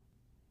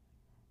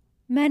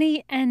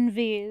Many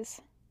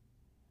Envies.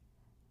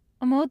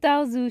 A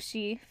Modal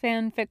Zushi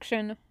fan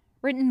fiction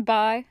written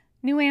by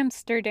New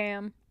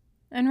Amsterdam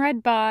and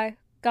read by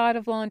God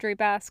of Laundry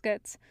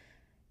Baskets.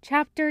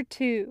 Chapter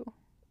 2.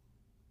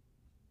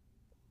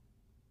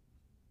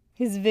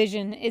 His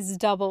vision is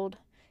doubled.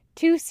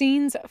 Two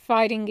scenes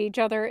fighting each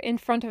other in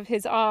front of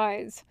his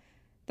eyes.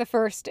 The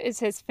first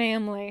is his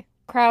family,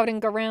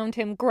 crowding around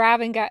him,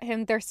 grabbing at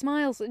him, their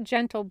smiles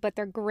gentle but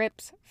their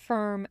grips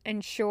firm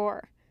and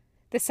sure.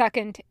 The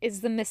second is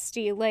the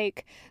misty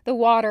lake, the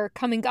water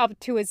coming up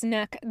to his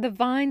neck, the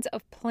vines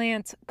of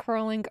plants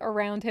curling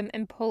around him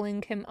and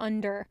pulling him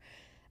under,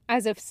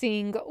 as if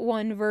seeing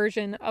one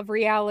version of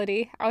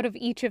reality out of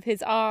each of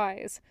his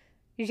eyes.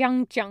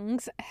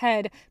 Zhang's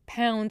head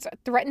pounds,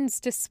 threatens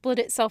to split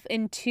itself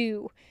in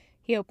two.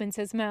 He opens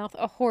his mouth,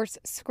 a hoarse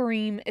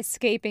scream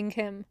escaping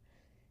him.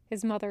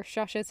 His mother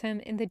shushes him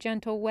in the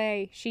gentle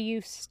way she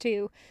used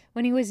to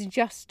when he was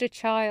just a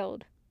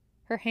child.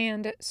 Her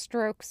hand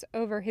strokes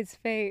over his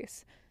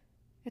face.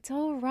 "It's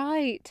all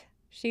right,"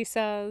 she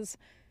says.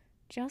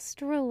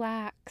 "Just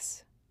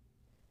relax."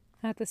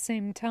 At the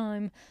same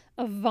time,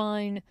 a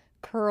vine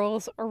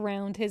curls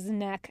around his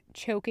neck,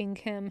 choking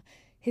him.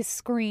 His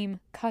scream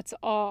cuts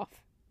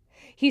off.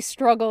 He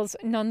struggles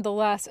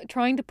nonetheless,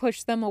 trying to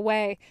push them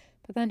away,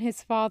 but then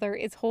his father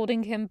is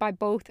holding him by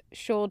both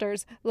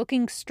shoulders,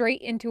 looking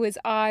straight into his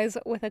eyes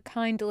with a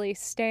kindly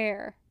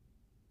stare.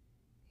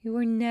 "You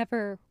were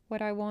never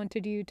what I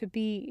wanted you to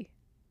be,"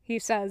 he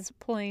says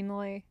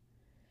plainly.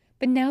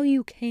 "But now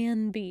you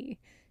can be.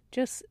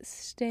 Just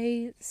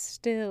stay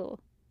still.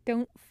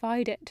 Don't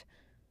fight it."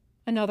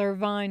 Another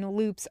vine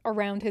loops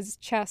around his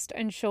chest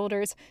and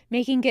shoulders,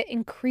 making it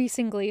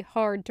increasingly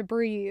hard to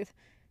breathe.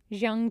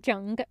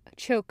 Zhang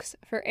chokes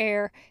for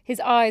air,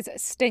 his eyes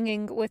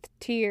stinging with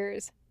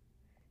tears.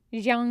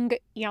 Zhang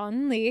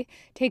Yanli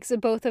takes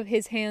both of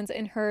his hands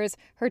in hers,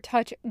 her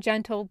touch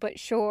gentle but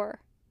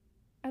sure.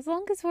 "As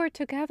long as we're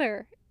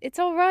together, it's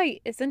all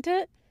right, isn't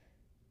it?"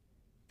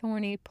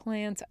 Thorny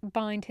plants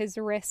bind his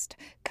wrist,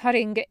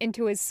 cutting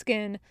into his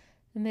skin.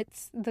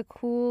 Amidst the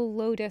cool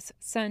lotus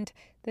scent,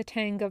 the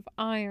tang of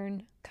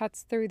iron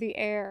cuts through the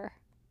air.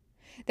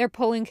 They're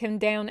pulling him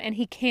down, and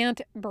he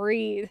can't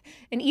breathe.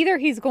 And either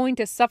he's going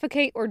to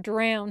suffocate or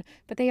drown,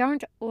 but they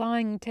aren't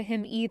lying to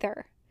him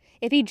either.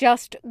 If he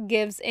just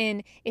gives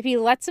in, if he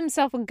lets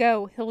himself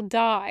go, he'll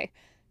die.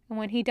 And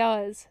when he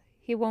does,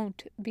 he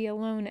won't be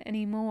alone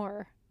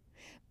anymore.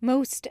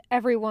 Most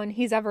everyone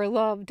he's ever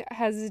loved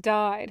has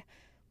died.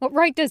 What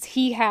right does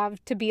he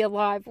have to be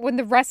alive when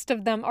the rest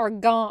of them are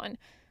gone?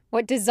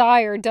 What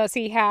desire does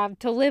he have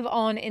to live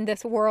on in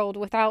this world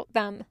without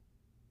them?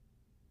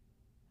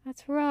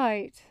 "That's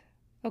right,"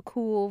 a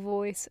cool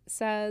voice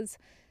says,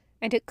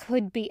 and it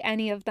could be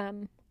any of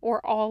them,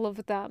 or all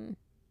of them.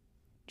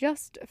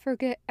 "Just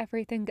forget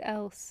everything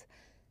else.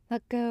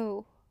 Let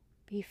go.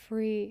 Be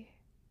free.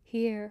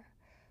 Here,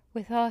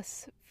 with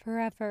us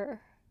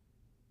forever."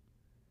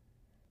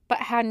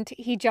 But hadn't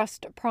he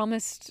just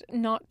promised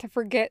not to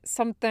forget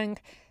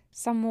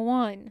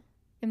someone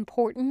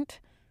important?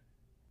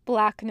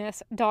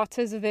 Blackness dots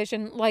his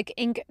vision like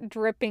ink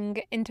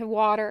dripping into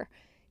water.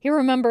 He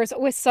remembers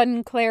with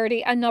sudden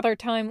clarity another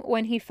time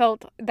when he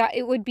felt that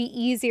it would be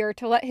easier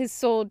to let his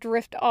soul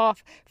drift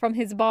off from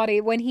his body,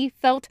 when he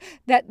felt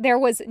that there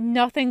was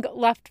nothing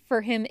left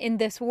for him in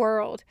this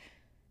world.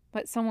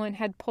 But someone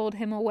had pulled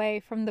him away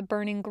from the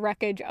burning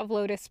wreckage of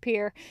Lotus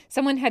Pier.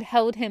 Someone had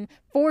held him,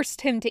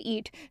 forced him to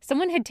eat.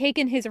 Someone had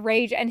taken his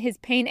rage and his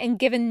pain and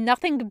given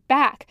nothing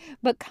back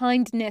but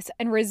kindness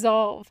and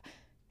resolve.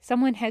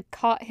 Someone had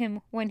caught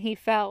him when he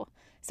fell.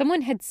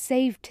 Someone had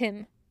saved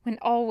him when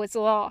all was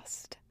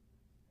lost.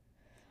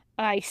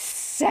 "I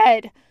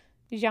said,"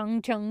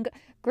 Zhang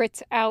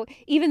grits out,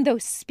 even though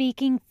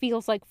speaking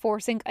feels like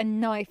forcing a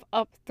knife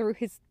up through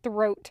his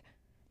throat,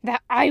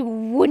 "that I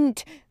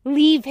wouldn't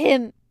leave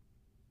him."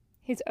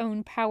 His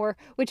own power,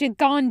 which had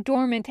gone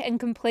dormant and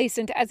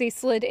complacent as he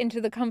slid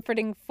into the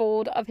comforting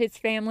fold of his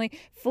family,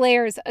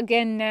 flares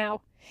again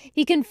now.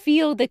 He can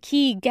feel the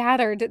key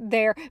gathered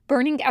there,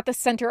 burning at the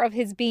center of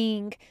his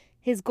being,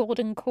 his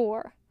golden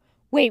core.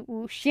 Wei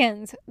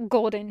Wuxian's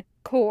golden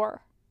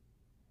core.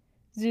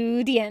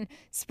 Zhu Dian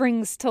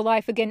springs to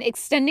life again,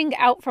 extending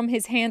out from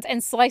his hands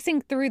and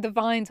slicing through the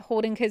vines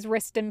holding his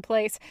wrist in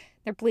place.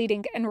 They're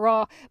bleeding and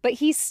raw, but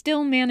he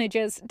still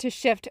manages to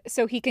shift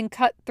so he can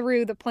cut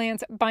through the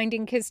plants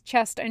binding his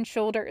chest and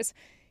shoulders.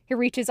 He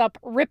reaches up,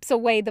 rips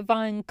away the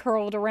vine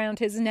curled around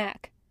his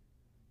neck.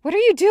 "What are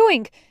you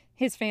doing?"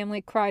 his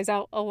family cries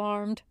out,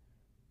 alarmed.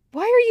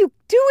 "Why are you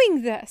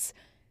doing this?"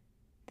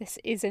 This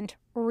isn't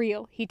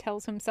real, he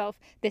tells himself.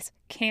 This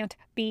can't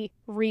be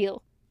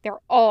real. They're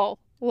all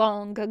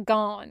long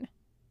gone.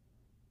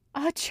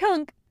 "Ah,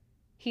 Chunk!"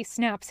 He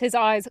snaps, his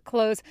eyes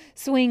close,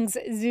 swings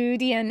Zhu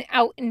Dian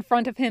out in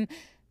front of him,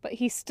 but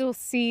he still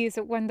sees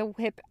when the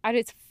whip, at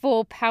its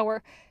full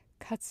power,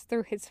 cuts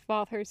through his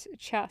father's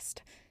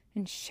chest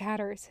and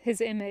shatters his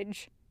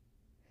image.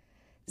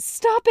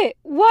 "Stop it!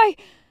 Why?"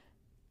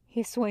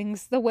 He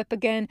swings the whip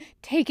again,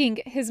 taking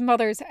his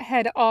mother's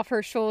head off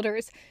her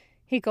shoulders.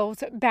 He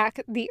gulps back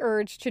the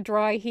urge to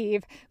dry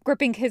heave,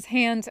 gripping his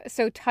hands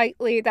so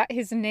tightly that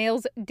his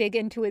nails dig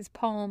into his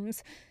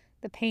palms.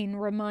 The pain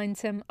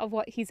reminds him of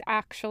what he's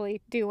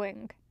actually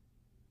doing.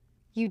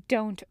 "You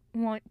don't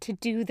want to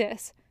do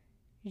this,"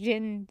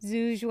 Jin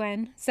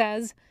Zuzhuan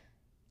says.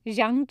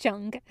 Zhang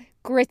Zheng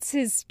grits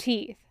his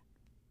teeth.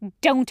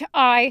 "Don't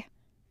I?"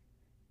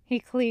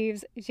 He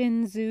cleaves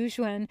Jin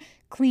Zuzhuan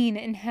clean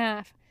in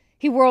half.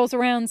 He whirls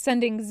around,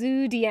 sending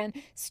Zhu Dian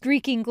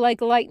streaking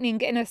like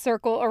lightning in a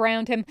circle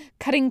around him,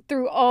 cutting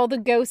through all the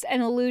ghosts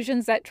and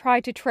illusions that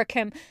try to trick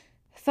him,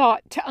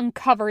 thought to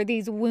uncover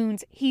these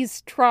wounds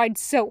he's tried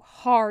so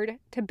hard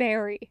to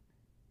bury.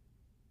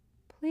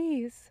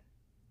 "Please,"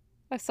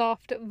 a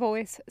soft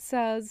voice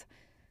says.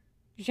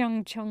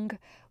 Zhang Cheng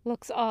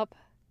looks up,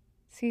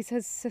 sees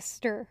his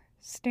sister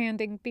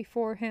standing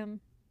before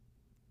him.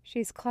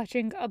 She's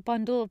clutching a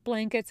bundle of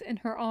blankets in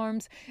her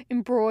arms,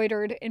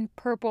 embroidered in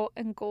purple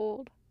and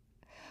gold.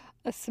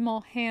 A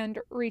small hand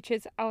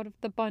reaches out of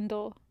the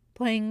bundle,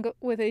 playing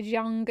with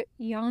Zhang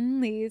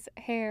Yanli's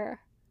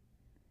hair.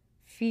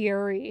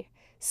 Fury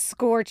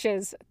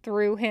scorches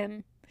through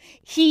him.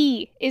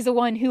 He is the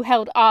one who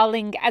held Ah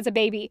Ling as a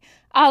baby.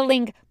 Ah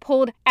Ling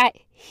pulled at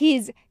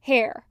his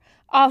hair.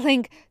 Ah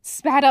Ling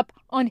spat up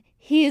on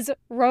his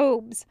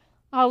robes.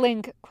 Ah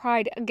Ling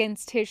cried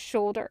against his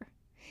shoulder.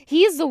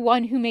 He is the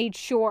one who made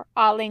sure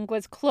Ah Ling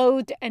was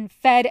clothed and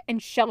fed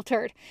and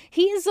sheltered.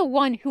 He is the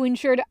one who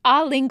ensured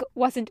Ah Ling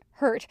wasn't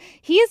hurt.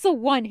 He is the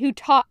one who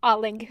taught Ah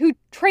Ling, who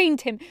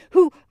trained him,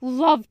 who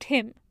loved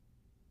him.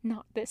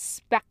 Not this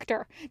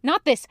specter,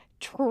 not this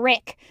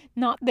trick,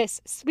 not this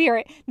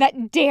spirit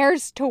that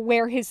dares to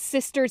wear his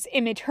sister's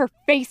image, her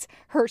face,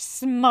 her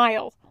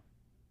smile.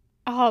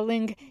 Ah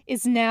Ling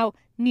is now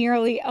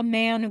nearly a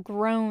man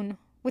grown,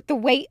 with the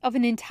weight of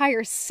an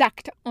entire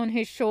sect on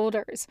his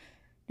shoulders.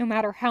 No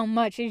matter how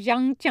much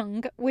Zhang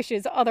Zheng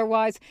wishes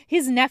otherwise,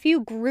 his nephew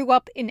grew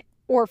up an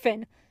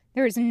orphan.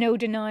 There is no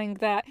denying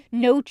that,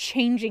 no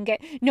changing it.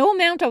 No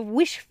amount of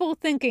wishful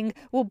thinking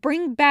will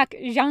bring back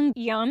Zhang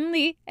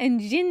Yanli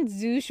and Jin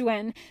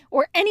Zuzhuan,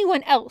 or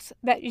anyone else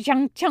that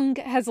Zhang Cheng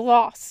has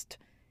lost.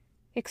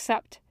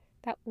 Except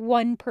that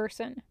one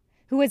person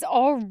who has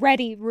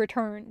already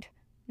returned,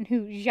 and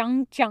who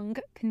Zhang Zheng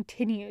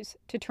continues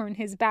to turn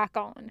his back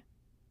on.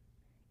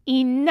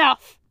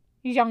 "Enough!"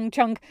 Zhang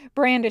Cheng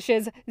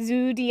brandishes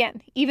Zhu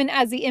Dian, even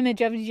as the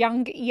image of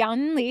Zhang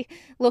Yanli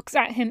looks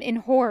at him in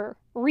horror,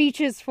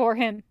 reaches for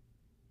him.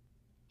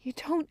 "You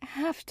don't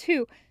have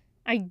to."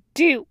 "I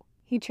do,"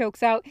 he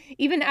chokes out,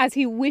 even as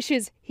he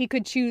wishes he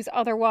could choose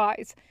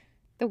otherwise.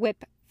 The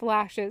whip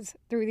flashes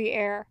through the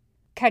air,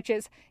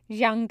 catches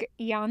Zhang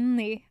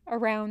Yanli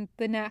around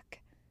the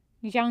neck.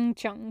 Zhang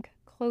Cheng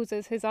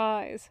closes his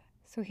eyes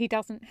so he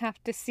doesn't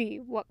have to see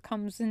what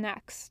comes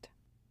next.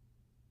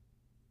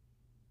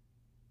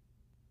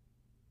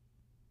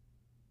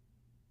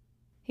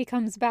 He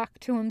comes back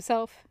to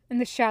himself in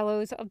the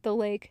shallows of the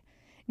lake,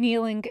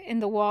 kneeling in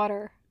the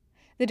water.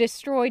 The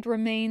destroyed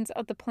remains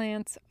of the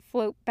plants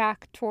float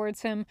back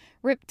towards him,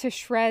 ripped to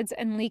shreds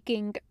and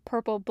leaking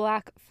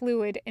purple-black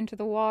fluid into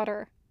the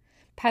water.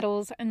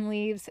 Petals and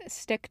leaves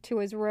stick to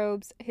his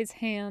robes, his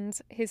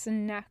hands, his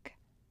neck.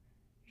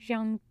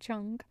 Zhang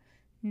Cheng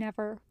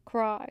never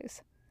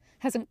cries,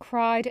 hasn't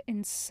cried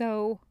in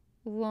so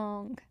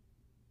long.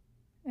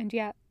 And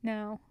yet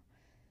now,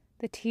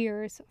 the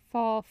tears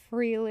fall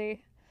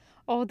freely.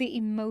 All the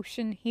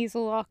emotion he's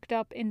locked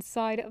up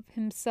inside of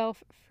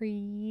himself for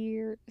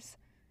years.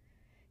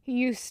 He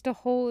used to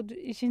hold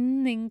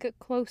Jinling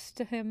close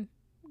to him,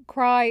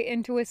 cry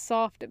into his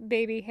soft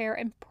baby hair,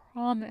 and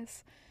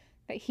promise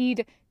that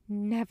he'd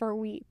never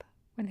weep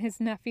when his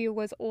nephew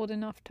was old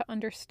enough to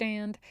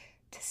understand,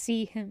 to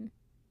see him.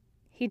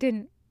 He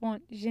didn't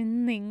want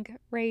Jinling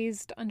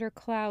raised under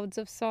clouds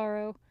of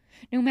sorrow,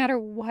 no matter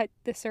what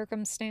the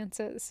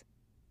circumstances.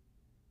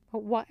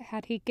 But what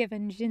had he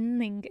given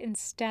Jinling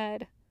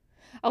instead?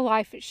 A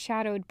life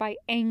shadowed by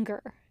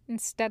anger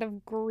instead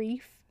of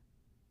grief?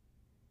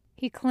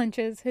 He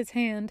clenches his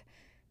hand,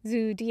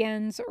 Zhu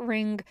Dian's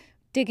ring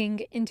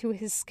digging into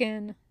his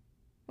skin.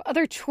 What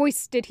other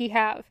choice did he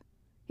have?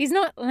 He's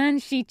not Lan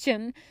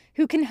Shichen,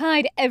 who can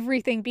hide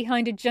everything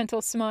behind a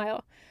gentle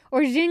smile,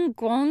 or Jin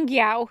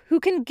Guangyao, who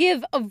can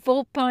give a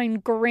vulpine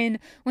grin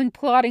when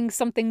plotting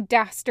something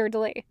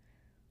dastardly.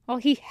 All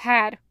he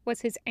had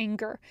was his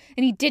anger,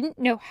 and he didn't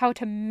know how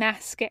to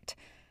mask it.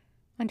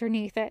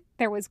 Underneath it,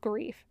 there was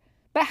grief.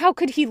 But how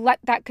could he let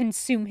that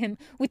consume him,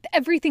 with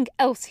everything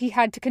else he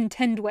had to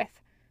contend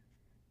with?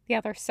 The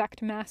other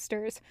sect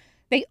masters,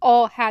 they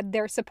all had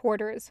their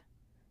supporters.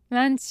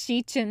 Lan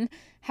Shichen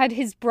had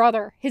his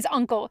brother, his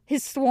uncle,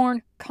 his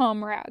sworn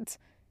comrades.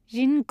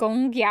 Jin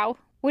Gongyao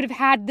would have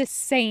had the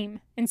same,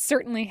 and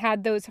certainly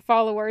had those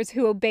followers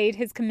who obeyed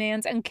his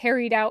commands and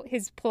carried out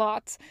his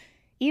plots.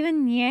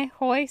 Even Nye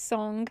Hoi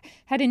Song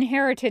had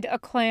inherited a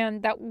clan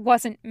that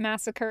wasn't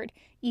massacred,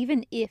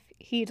 even if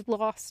he'd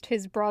lost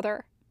his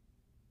brother.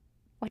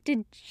 What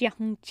did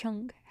Zhang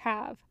Cheng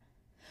have?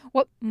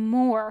 What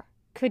more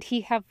could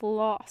he have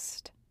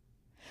lost?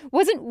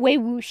 Wasn't Wei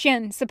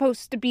Wuxian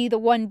supposed to be the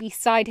one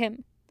beside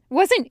him?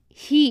 Wasn't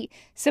he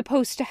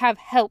supposed to have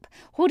help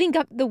holding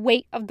up the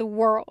weight of the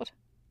world?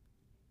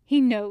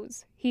 He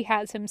knows he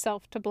has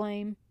himself to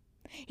blame.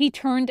 He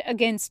turned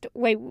against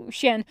Wei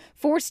Wuxian,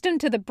 forced him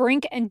to the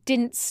brink, and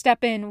didn't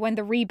step in when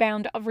the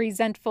rebound of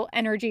resentful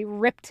energy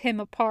ripped him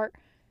apart.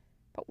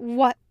 But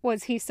what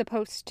was he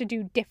supposed to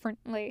do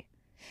differently?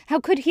 How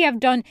could he have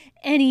done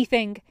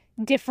anything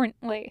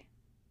differently?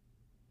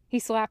 He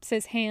slaps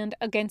his hand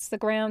against the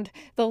ground,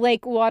 the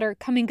lake water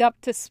coming up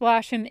to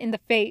splash him in the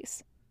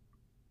face.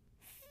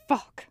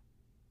 Fuck,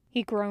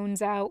 he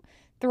groans out,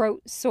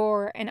 throat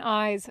sore and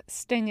eyes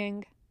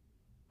stinging.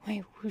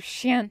 Wei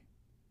Wuxian.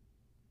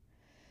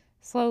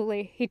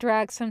 Slowly, he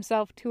drags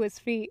himself to his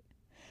feet.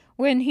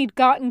 When he'd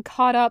gotten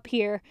caught up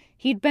here,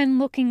 he'd been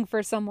looking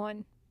for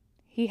someone.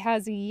 He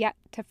has yet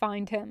to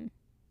find him.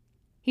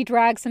 He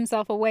drags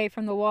himself away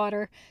from the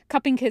water,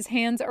 cupping his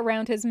hands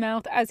around his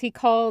mouth as he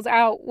calls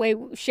out Wei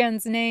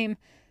Wuxian's name.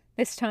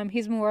 This time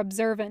he's more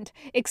observant,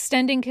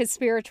 extending his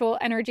spiritual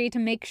energy to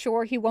make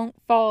sure he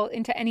won't fall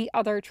into any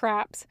other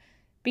traps.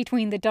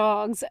 Between the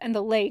dogs and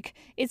the lake,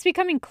 it's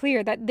becoming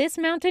clear that this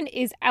mountain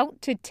is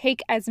out to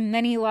take as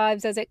many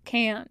lives as it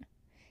can.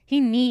 He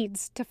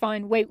needs to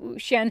find Wei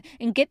Wuxian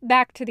and get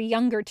back to the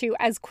younger two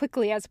as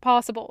quickly as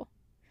possible.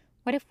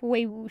 What if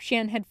Wei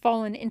Wuxian had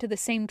fallen into the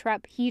same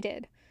trap he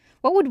did?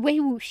 What would Wei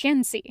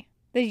Wuxian see?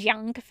 The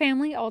Jiang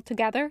family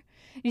altogether?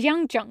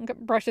 Jiang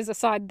brushes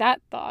aside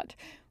that thought.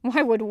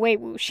 Why would Wei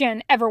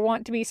Wuxian ever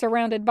want to be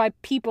surrounded by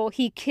people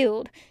he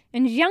killed,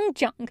 and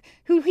Jiang,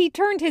 who he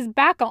turned his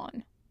back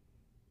on?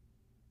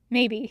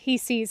 Maybe he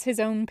sees his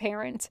own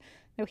parents,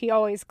 though he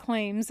always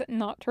claims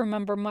not to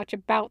remember much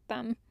about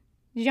them.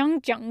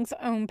 Jiang's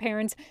own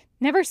parents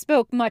never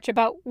spoke much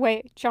about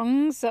Wei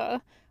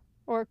Changse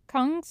or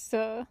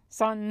Kangse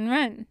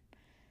Sanren.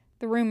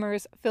 The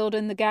rumors filled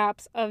in the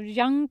gaps of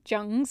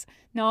Jiang's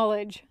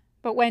knowledge,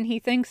 but when he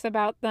thinks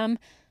about them,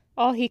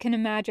 all he can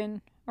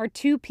imagine are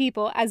two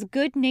people as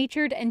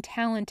good-natured and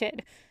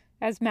talented,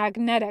 as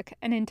magnetic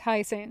and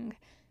enticing,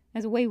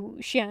 as Wei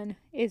Wuxian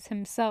is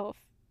himself.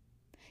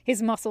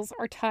 His muscles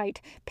are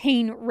tight,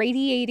 pain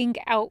radiating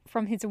out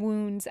from his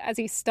wounds as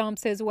he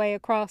stomps his way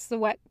across the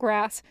wet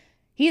grass.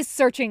 He is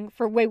searching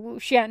for Wei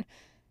Wuxian,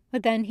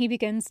 but then he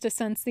begins to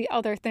sense the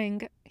other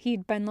thing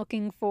he'd been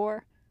looking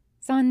for,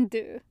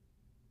 Sandu.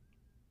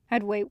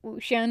 Had Wei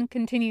Wuxian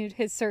continued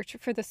his search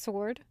for the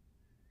sword?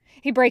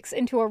 He breaks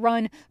into a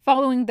run,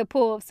 following the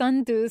pull of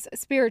Sandu's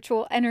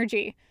spiritual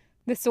energy.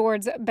 The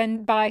sword's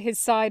been by his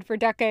side for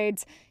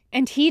decades,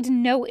 and he'd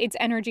know its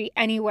energy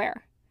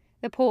anywhere.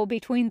 The pull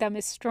between them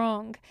is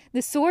strong.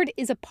 The sword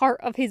is a part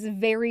of his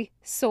very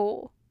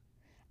soul.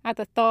 At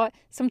the thought,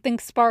 something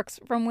sparks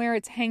from where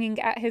it's hanging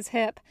at his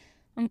hip.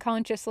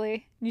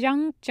 Unconsciously,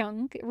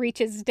 Jiang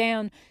reaches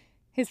down,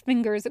 his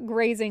fingers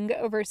grazing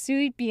over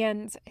Sui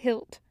Bian's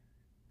hilt.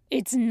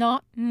 It's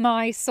not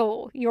my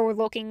soul you're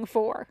looking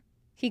for,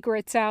 he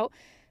grits out,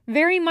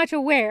 very much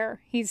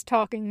aware he's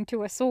talking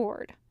to a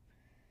sword.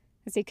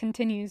 As he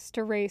continues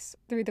to race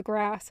through the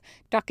grass,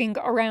 ducking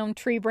around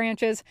tree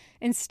branches,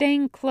 and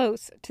staying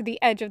close to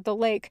the edge of the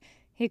lake,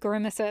 he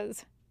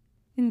grimaces.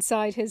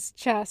 Inside his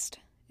chest,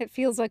 it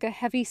feels like a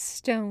heavy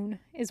stone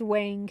is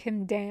weighing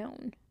him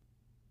down.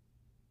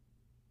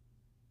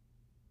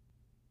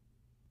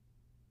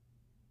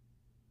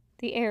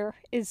 The air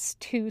is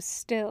too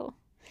still,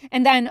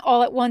 and then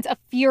all at once a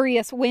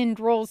furious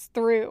wind rolls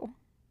through.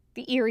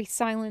 The eerie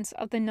silence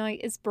of the night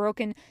is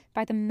broken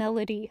by the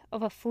melody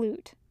of a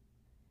flute.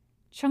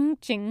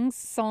 Chengqing's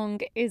song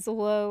is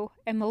low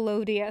and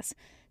melodious,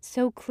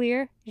 so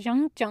clear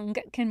Jiang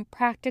can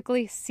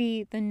practically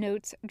see the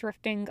notes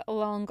drifting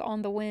along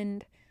on the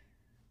wind.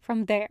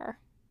 From there,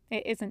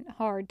 it isn't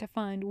hard to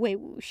find Wei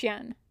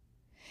Wuxian.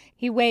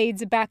 He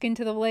wades back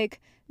into the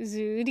lake,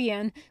 Zhu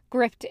Dian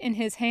gripped in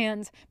his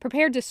hands,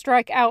 prepared to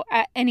strike out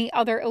at any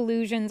other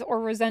illusions or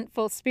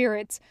resentful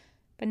spirits,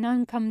 but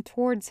none come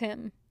towards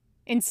him.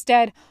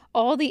 Instead,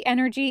 all the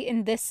energy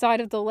in this side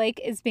of the lake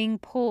is being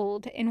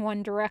pulled in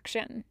one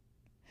direction.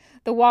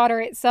 The water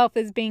itself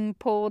is being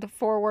pulled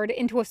forward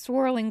into a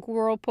swirling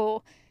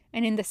whirlpool,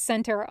 and in the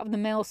center of the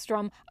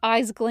maelstrom,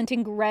 eyes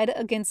glinting red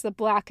against the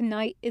black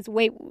night, is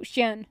Wei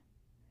Wuxian.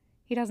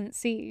 He doesn't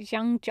see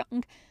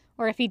Jiang,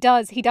 or if he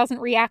does, he doesn't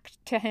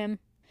react to him.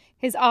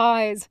 His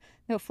eyes,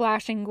 though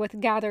flashing with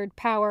gathered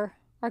power,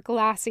 are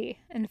glassy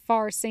and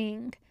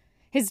far-seeing.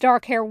 His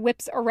dark hair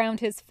whips around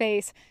his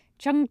face,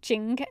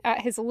 Chengqing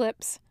at his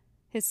lips.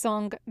 His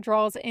song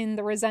draws in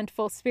the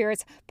resentful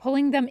spirits,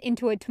 pulling them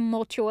into a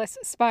tumultuous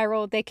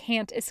spiral they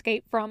can't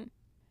escape from.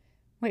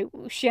 Wei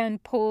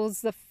Wuxian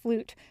pulls the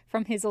flute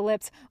from his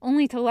lips,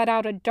 only to let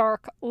out a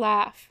dark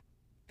laugh.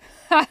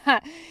 "Ha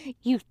ha!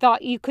 You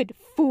thought you could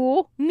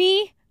fool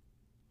me?"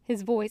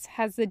 His voice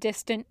has the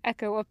distant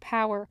echo of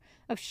power,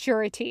 of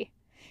surety.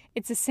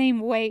 It's the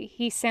same way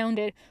he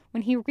sounded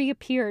when he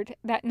reappeared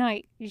that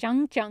night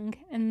Jiang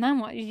and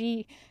Lanhua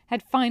Ji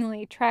had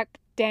finally tracked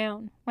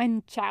down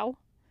Wen Chao.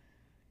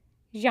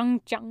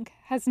 Jiang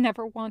has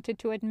never wanted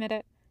to admit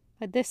it,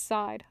 But this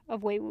side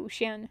of Wei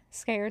Wuxian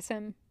scares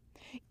him.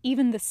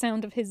 Even the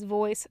sound of his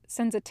voice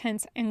sends a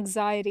tense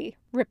anxiety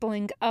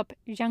rippling up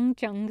Jiang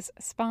Zheng's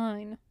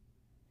spine.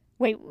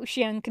 Wei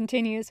Wuxian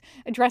continues,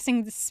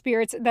 addressing the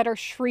spirits that are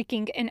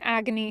shrieking in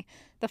agony,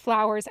 the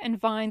flowers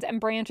and vines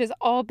and branches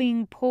all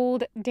being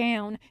pulled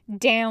down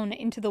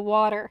into the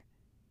water.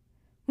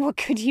 What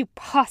could you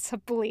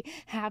possibly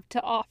have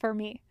to offer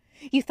me?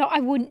 You thought I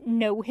wouldn't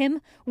know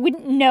him?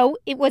 Wouldn't know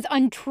it was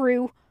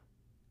untrue?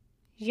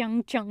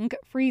 Jiang Zheng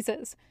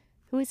freezes.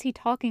 Who is he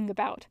talking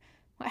about?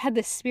 What had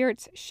the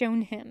spirits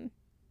shown him?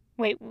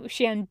 Wei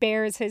Wuxian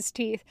bares his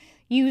teeth,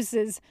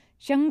 uses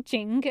Jiang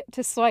Jing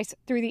to slice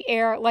through the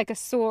air like a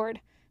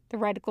sword. The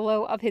red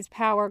glow of his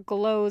power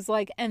glows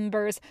like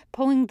embers,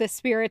 pulling the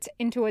spirits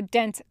into a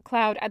dense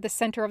cloud at the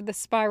center of the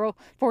spiral,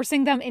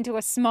 forcing them into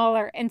a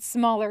smaller and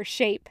smaller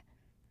shape.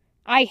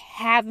 I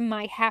have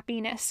my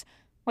happiness,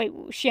 Wei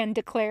Wuxian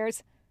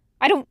declares.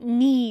 I don't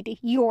need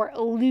your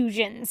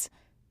illusions.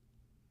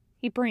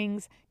 He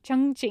brings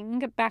Jiang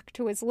Jing back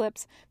to his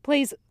lips,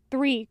 plays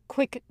 3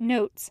 quick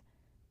notes.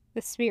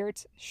 The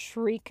spirits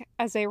shriek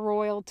as they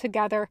roil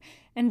together,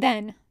 and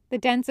then the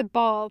dense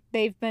ball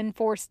they've been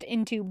forced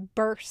into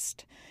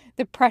burst.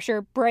 The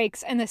pressure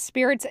breaks, and the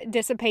spirits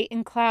dissipate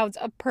in clouds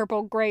of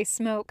purple-gray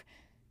smoke.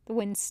 The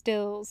wind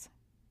stills.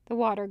 The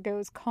water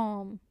goes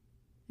calm.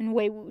 And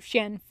Wei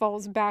Wuxian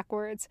falls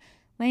backwards,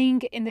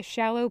 laying in the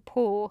shallow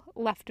pool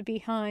left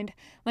behind,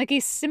 like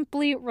he's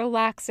simply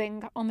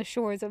relaxing on the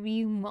shores of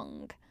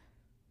Yumeng.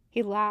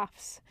 He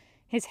laughs,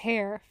 his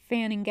hair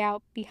fanning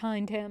out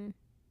behind him.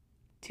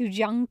 To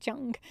Jiang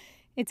Zheng,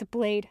 its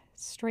blade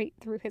straight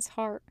through his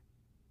heart.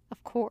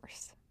 Of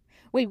course,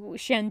 Wei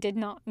Wuxian did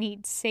not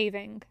need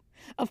saving.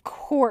 Of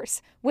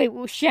course, Wei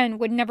Wuxian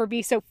would never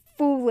be so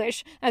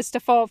foolish as to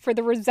fall for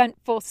the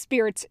resentful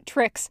spirit's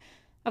tricks.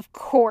 Of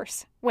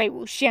course, Wei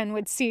Wuxian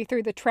would see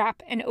through the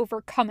trap and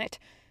overcome it.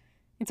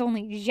 It's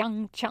only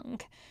Jiang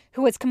Zheng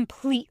who was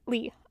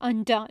completely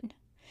undone,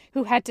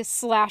 who had to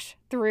slash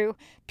through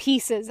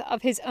pieces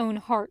of his own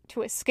heart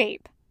to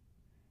escape.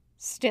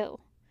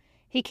 Still,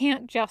 he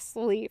can't just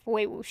leave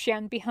Wei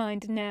Wuxian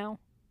behind now.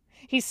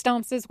 He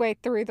stomps his way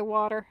through the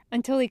water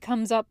until he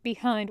comes up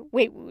behind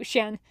Wei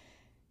Wuxian.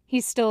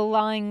 He's still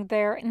lying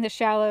there in the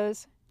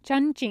shallows,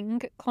 Jiang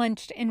Jing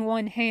clenched in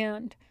one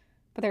hand,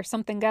 but there's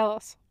something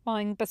else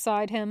lying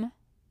beside him,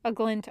 a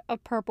glint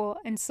of purple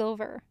and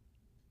silver.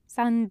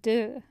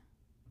 Sandu.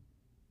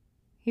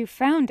 You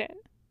found it,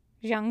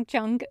 Jiang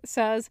Zheng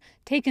says,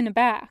 taken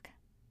aback.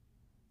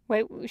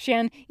 Wei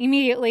Wuxian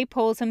immediately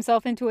pulls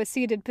himself into a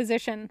seated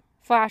position,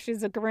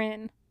 flashes a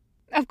grin.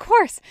 Of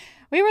course,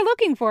 we were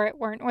looking for it,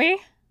 weren't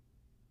we?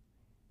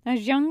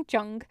 As Jiang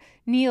Zheng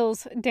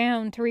kneels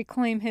down to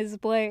reclaim his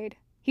blade,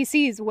 he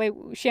sees Wei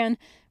Wuxian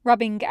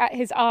rubbing at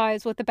his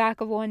eyes with the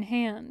back of one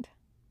hand.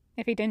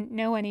 If he didn't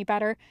know any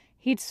better,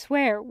 he'd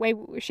swear Wei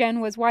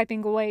Wuxian was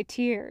wiping away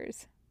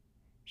tears.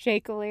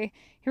 Shakily,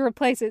 he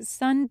replaces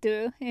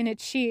Sandu in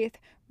its sheath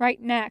right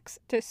next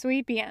to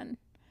Sui Bian.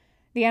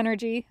 The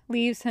energy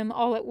leaves him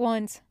all at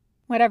once,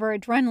 whatever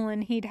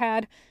adrenaline he'd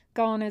had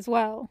gone as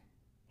well.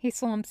 He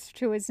slumps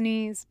to his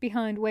knees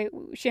behind Wei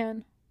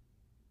Wuxian.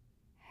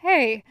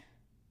 Hey,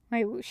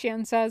 Wei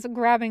Wuxian says,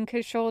 grabbing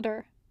his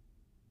shoulder.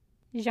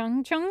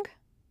 Jiang Zheng?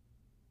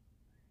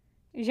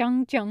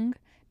 Jiang Zheng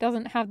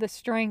doesn't have the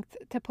strength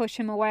to push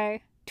him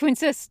away, to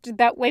insist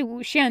that Wei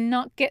Wuxian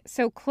not get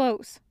so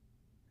close.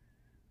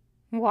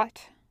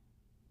 What?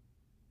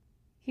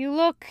 You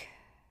look...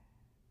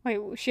 Wei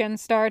Wuxian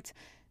starts,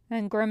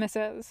 then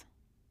grimaces.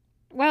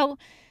 Well,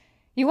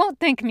 you won't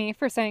thank me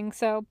for saying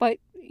so, but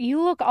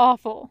you look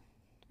awful.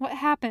 What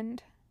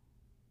happened?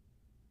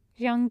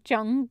 Jiang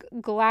Zheng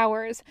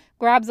glowers,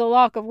 grabs a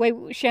lock of Wei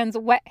Wuxian's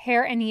wet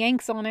hair and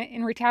yanks on it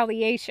in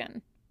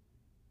retaliation.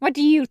 What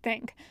do you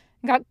think?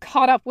 Got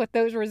caught up with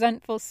those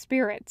resentful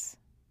spirits.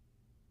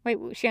 Wei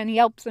Wuxian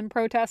yelps in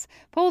protest,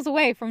 pulls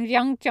away from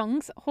Jiang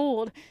Zheng's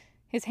hold.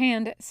 His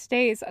hand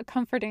stays a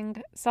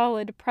comforting,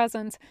 solid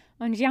presence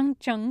on Jiang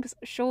Zheng's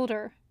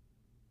shoulder.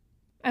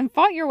 And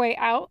fought your way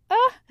out?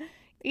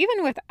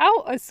 Even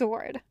without a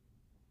sword.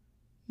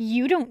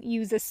 You don't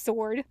use a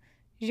sword,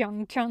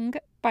 Jiang Zheng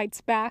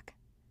bites back.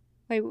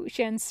 Wei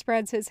Wuxian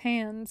spreads his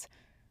hands.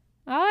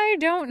 I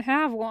don't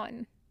have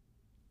one.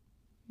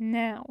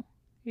 Now,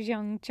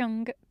 Jiang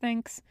Zheng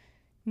thinks,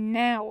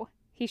 now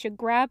he should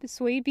grab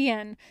Sui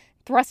Bian,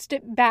 thrust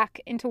it back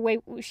into Wei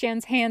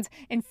Wuxian's hands,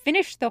 and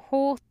finish the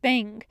whole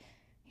thing.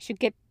 He should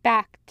get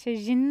back to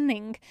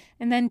Jinling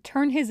and then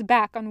turn his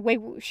back on Wei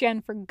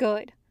Wuxian for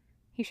good.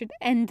 He should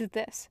end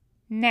this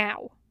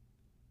now.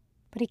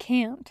 But he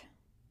can't.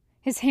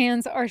 His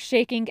hands are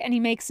shaking and he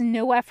makes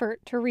no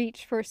effort to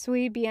reach for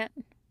Sui Bian.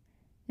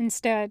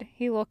 Instead,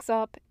 he looks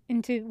up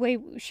into Wei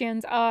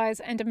Wuxian's eyes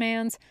and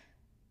demands,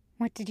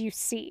 What did you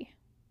see?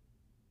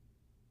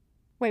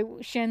 Wei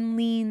Wuxian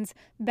leans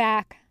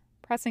back,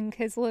 pressing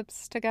his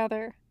lips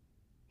together.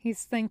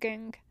 He's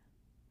thinking.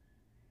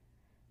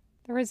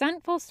 The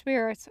resentful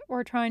spirits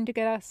were trying to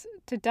get us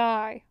to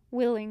die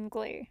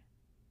willingly,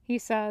 he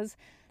says,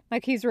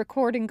 like he's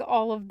recording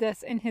all of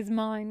this in his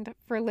mind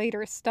for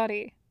later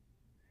study.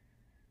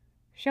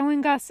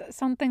 Showing us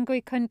something we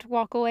couldn't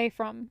walk away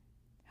from,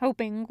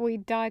 hoping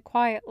we'd die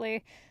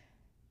quietly.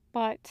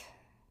 But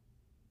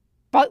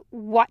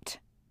what?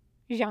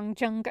 Zhang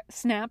Zheng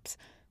snaps.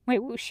 Wei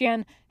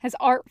Wuxian has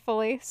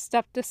artfully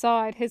stepped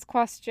aside his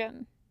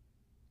question.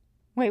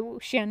 Wei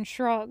Wuxian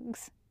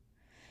shrugs.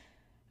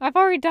 I've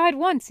already died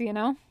once, you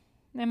know,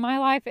 and my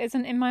life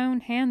isn't in my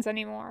own hands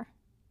anymore.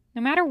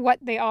 No matter what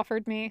they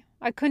offered me,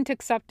 I couldn't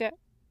accept it.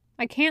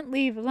 I can't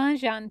leave Lan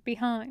Zhan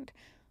behind,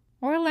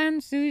 or Lan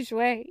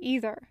Zuzhui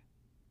either.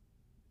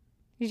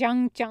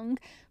 Zhang Zheng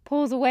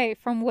pulls away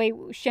from Wei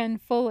Wuxian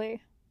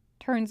fully,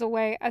 turns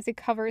away as he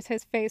covers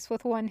his face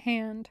with one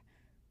hand.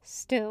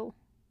 Still,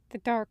 the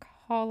dark,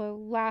 hollow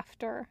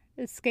laughter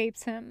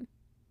escapes him.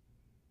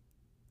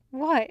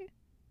 What?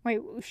 Wei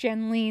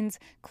Wuxian leans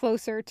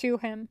closer to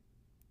him.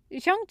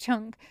 Zhang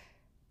Zheng.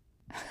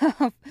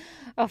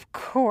 Of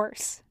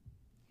course,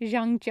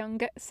 Zhang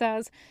Zheng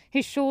says,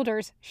 his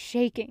shoulders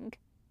shaking.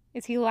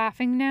 Is he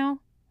laughing now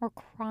or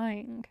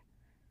crying?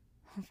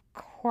 Of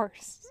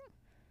course.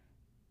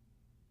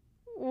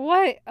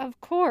 What, of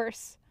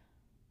course?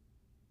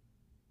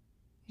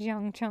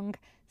 Zhang Zheng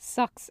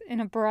sucks in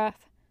a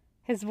breath,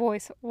 his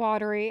voice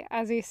watery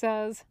as he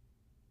says,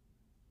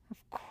 Of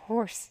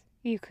course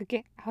you could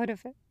get out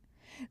of it.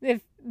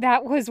 If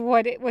that was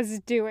what it was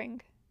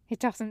doing, it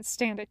doesn't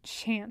stand a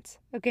chance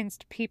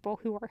against people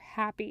who are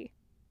happy.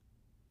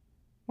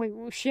 Wei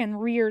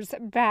Wuxian rears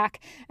back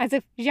as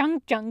if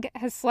Zhang Zheng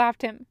has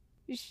slapped him.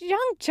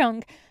 Zhang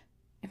Zheng,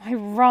 am I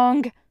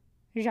wrong?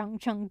 Zhang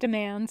Zheng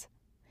demands.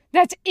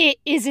 That's it,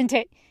 isn't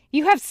it?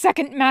 You have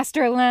second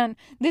Master Lan.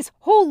 This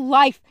whole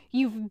life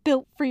you've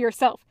built for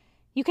yourself.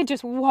 You can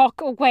just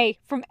walk away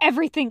from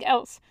everything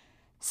else.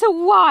 So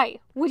why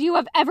would you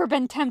have ever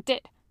been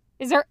tempted?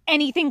 Is there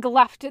anything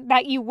left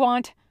that you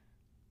want?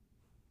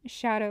 A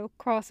shadow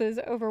crosses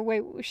over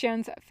Wei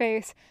Wuxian's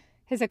face,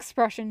 his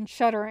expression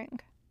shuddering.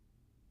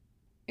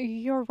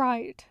 You're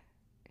right,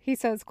 he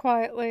says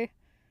quietly.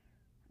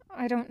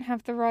 I don't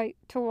have the right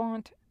to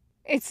want.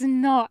 It's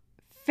not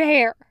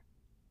fair,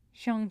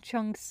 Zhang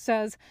Zheng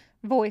says,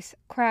 voice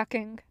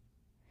cracking.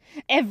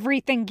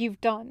 Everything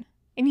you've done,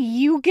 and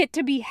you get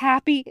to be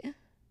happy?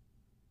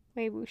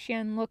 Wei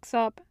Wuxian looks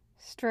up,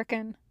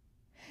 stricken.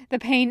 The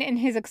pain in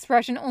his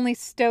expression only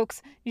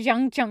stokes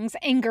Zhang Zheng's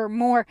anger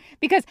more,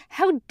 because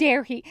how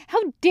dare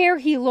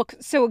he look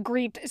so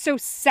aggrieved, so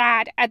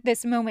sad at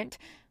this moment?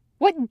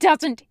 What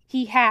doesn't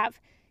he have?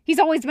 He's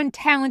always been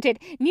talented,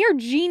 near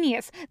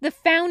genius, the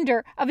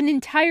founder of an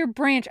entire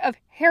branch of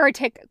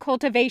heretic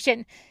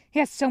cultivation. He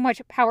has so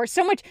much power,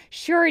 so much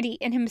surety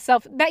in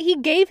himself, that he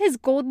gave his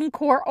golden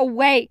core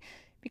away,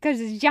 because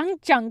Zhang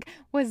Zheng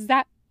was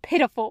that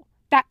pitiful,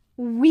 that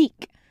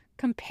weak,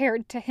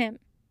 compared to him.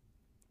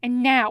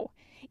 And now,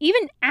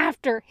 even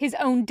after his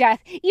own death,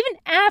 even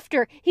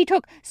after he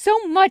took so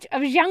much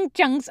of Zhang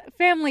Zheng's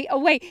family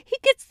away, he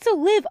gets to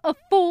live a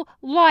full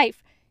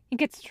life. He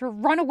gets to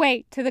run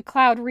away to the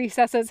cloud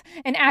recesses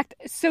and act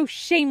so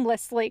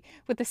shamelessly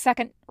with the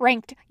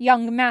second-ranked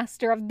young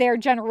master of their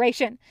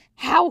generation.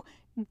 How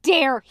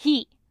dare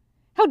he?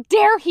 How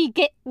dare he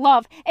get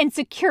love and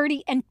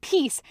security and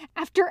peace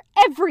after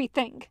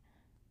everything?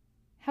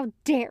 How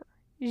dare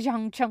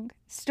Zhang Zheng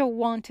still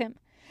want him?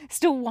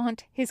 Still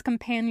want his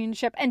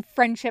companionship and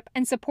friendship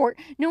and support,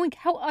 knowing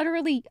how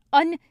utterly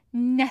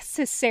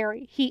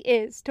unnecessary he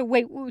is to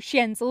Wei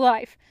Wuxian's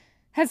life.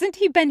 Hasn't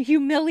he been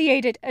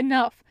humiliated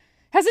enough?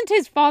 Hasn't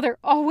his father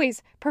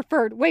always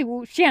preferred Wei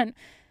Wuxian?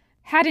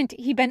 Hadn't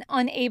he been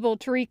unable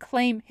to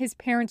reclaim his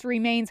parents'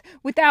 remains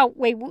without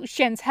Wei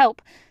Wuxian's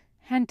help?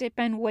 Hadn't it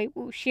been Wei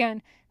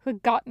Wuxian who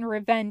had gotten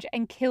revenge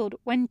and killed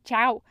Wen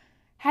Zhao?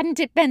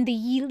 Hadn't it been the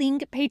Yiling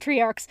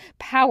patriarch's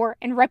power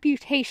and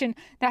reputation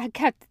that had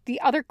kept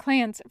the other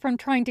clans from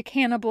trying to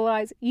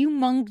cannibalize Yu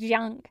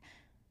Mengjiang?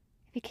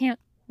 If he can't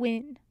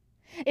win,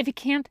 if he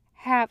can't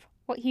have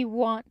what he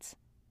wants,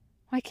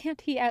 why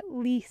can't he at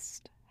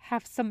least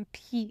have some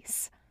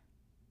peace?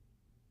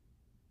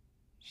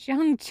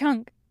 Zhang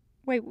Zheng,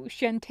 Wei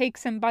Wuxian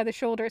takes him by the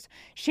shoulders,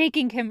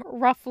 shaking him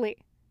roughly.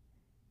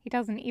 He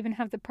doesn't even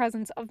have the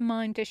presence of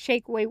mind to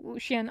shake Wei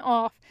Wuxian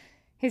off.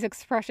 His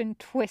expression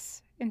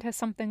twists into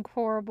something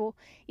horrible,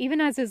 even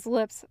as his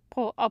lips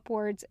pull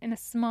upwards in a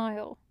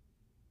smile.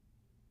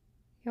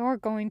 You're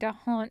going to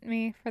haunt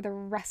me for the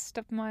rest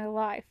of my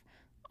life,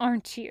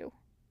 aren't you?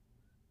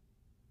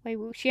 Wei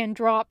Wuxian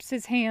drops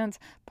his hands,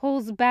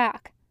 pulls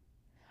back.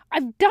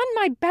 I've done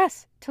my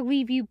best to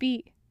leave you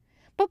be.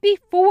 But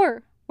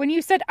before, when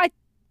you said, I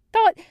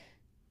thought...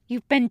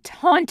 You've been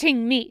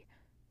taunting me,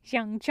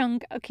 Zhang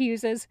Zheng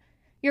accuses.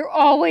 You're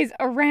always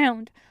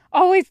around,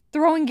 always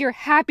throwing your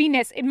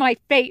happiness in my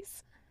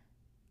face.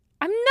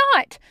 I'm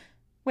not!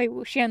 Wei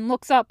Wuxian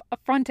looks up,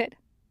 affronted.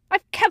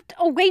 I've kept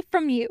away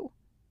from you.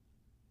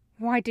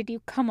 Why did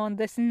you come on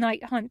this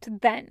night hunt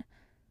then?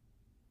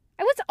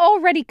 I was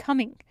already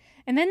coming,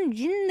 and then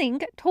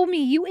Jinling told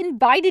me you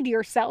invited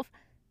yourself.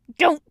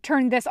 Don't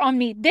turn this on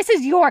me. This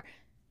is your...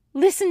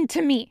 Listen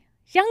to me,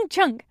 Zhang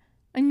Zheng.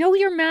 I know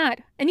you're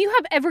mad, and you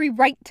have every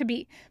right to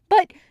be,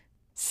 but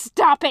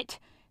stop it!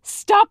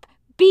 Stop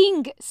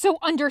being so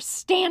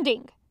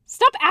understanding!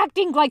 Stop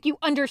acting like you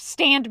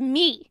understand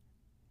me!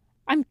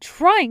 I'm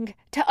trying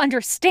to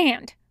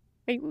understand!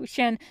 Wei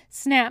Wuxian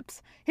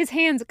snaps, his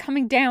hands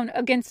coming down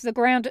against the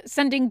ground,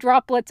 sending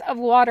droplets of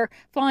water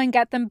flying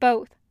at them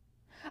both.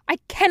 I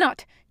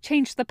cannot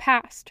change the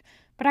past,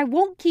 but I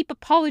won't keep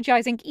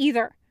apologizing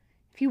either.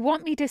 If you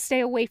want me to stay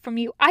away from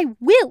you, I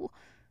will!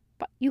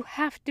 But you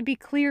have to be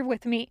clear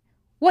with me.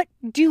 What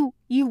do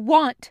you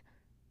want?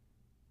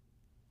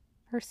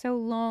 For so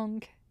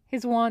long,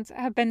 his wants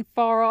have been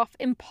far-off,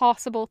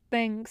 impossible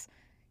things.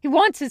 He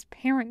wants his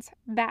parents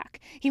back.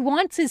 He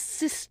wants his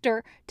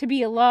sister to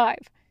be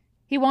alive.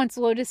 He wants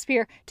Lotus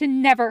Sphere to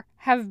never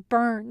have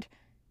burned.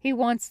 He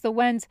wants the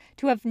Wens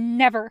to have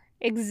never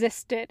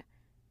existed.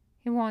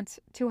 He wants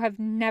to have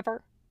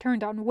never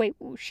turned on Wei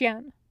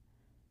Wuxian.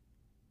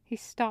 He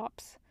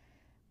stops,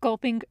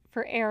 gulping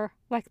for air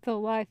like the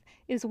life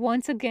is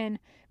once again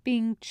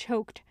being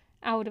choked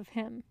out of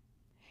him.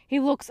 He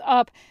looks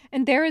up,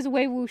 and there is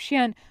Wei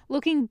Wuxian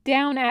looking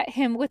down at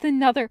him with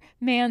another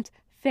man's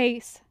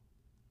face.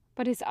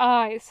 But his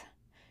eyes,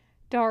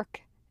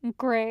 dark and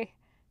gray,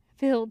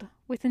 filled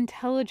with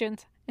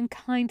intelligence and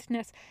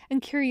kindness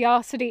and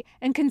curiosity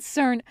and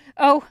concern.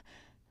 Oh,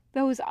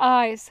 those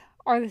eyes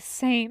are the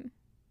same.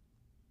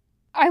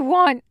 I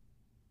want...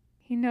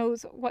 He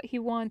knows what he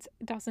wants,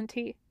 doesn't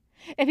he?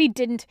 If he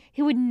didn't,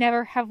 he would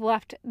never have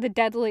left the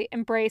deadly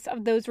embrace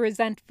of those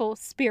resentful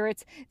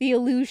spirits, the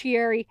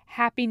illusory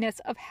happiness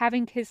of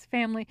having his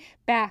family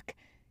back.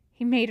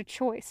 He made a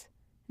choice,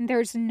 and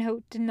there's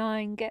no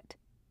denying it.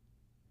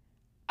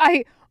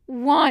 I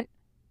want...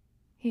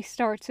 He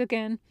starts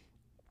again,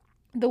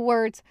 the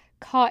words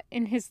caught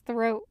in his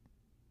throat.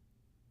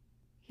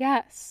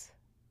 Yes,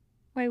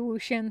 Wei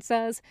Wuxian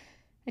says,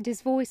 and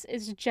his voice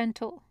is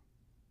gentle,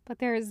 but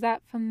there is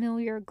that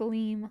familiar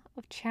gleam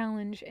of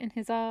challenge in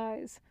his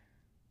eyes.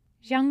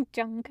 Jiang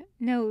Zheng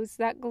knows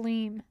that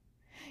gleam.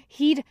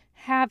 He'd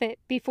have it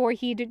before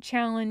he'd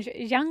challenge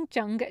Jiang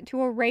Zheng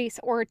to a race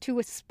or to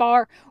a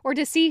spar or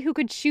to see who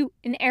could shoot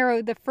an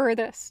arrow the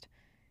furthest.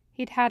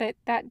 He'd had it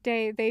that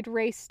day they'd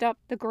raced up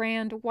the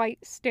grand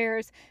white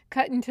stairs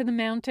cut into the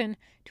mountain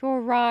to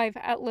arrive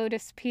at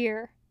Lotus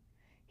Pier.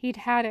 He'd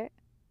had it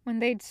when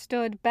they'd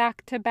stood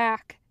back to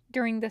back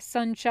during the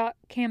Sunshot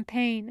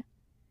campaign.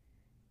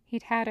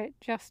 He'd had it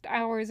just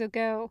hours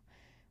ago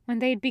when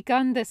they'd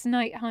begun this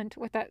night hunt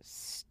with that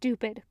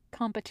stupid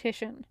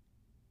competition.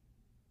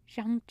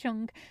 Jiang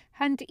Zheng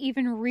hadn't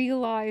even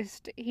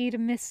realized he'd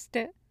missed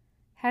it,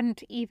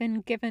 hadn't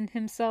even given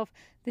himself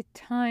the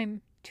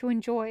time to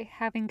enjoy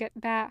having it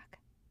back.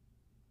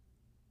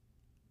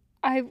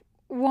 I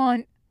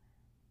want...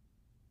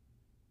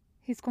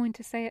 He's going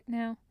to say it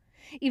now.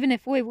 Even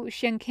if Wei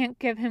Wuxian can't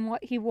give him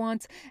what he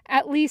wants,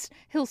 at least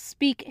he'll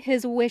speak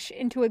his wish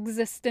into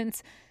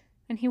existence,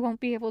 and he won't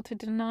be able to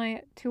deny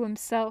it to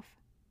himself.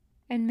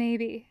 And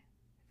maybe,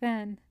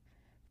 then,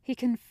 he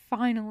can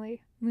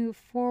finally move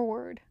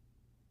forward.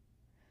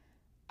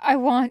 I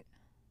want...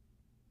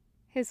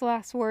 His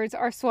last words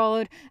are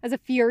swallowed as a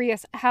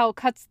furious howl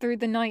cuts through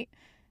the night.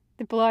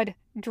 The blood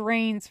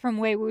drains from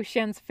Wei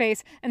Wuxian's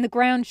face, and the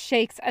ground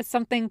shakes as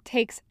something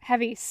takes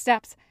heavy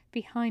steps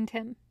behind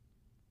him.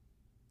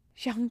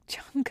 Jiang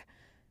Zheng,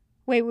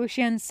 Wei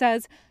Wuxian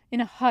says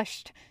in a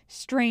hushed,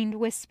 strained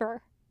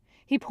whisper.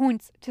 He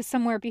points to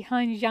somewhere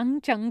behind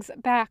Jiang Zheng's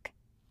back.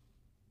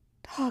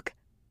 Dog.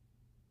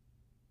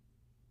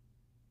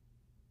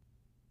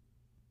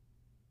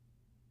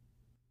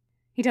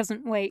 He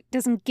doesn't wait,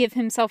 doesn't give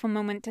himself a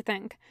moment to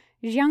think.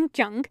 Jiang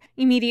Zheng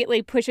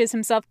immediately pushes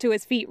himself to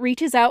his feet,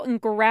 reaches out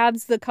and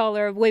grabs the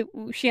collar of Wei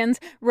Wuxian's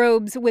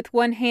robes with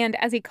one hand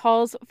as he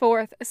calls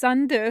forth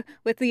San De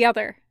with the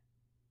other.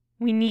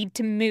 We need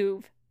to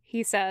move,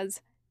 he says.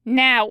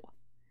 Now!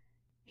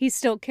 He's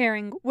still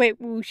carrying Wei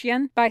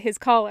Wuxian by his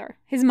collar,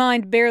 his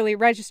mind barely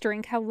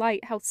registering how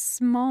light, how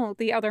small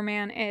the other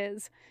man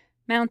is.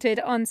 Mounted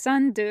on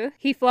San De,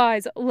 he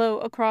flies low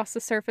across the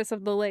surface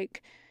of the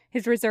lake.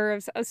 His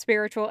reserves of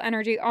spiritual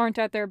energy aren't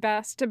at their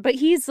best, but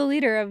he's the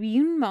leader of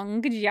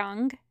Yunmeng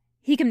Jiang.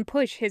 He can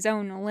push his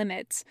own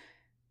limits.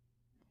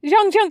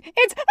 Jiang Zheng,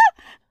 it's...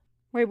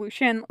 Wei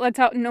Wuxian lets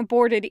out an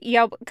aborted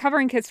yelp,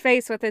 covering his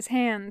face with his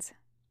hands.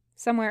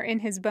 Somewhere in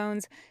his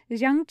bones,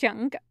 Jiang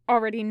Zheng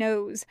already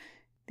knows.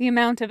 The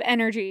amount of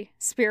energy,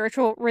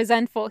 spiritual,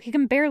 resentful, he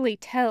can barely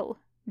tell,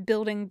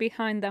 building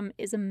behind them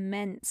is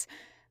immense.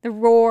 The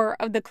roar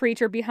of the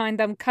creature behind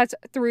them cuts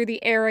through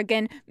the air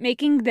again,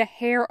 making the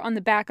hair on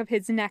the back of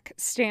his neck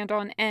stand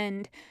on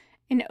end.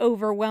 An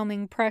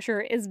overwhelming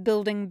pressure is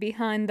building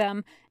behind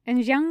them,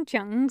 and Jiang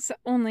Zheng's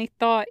only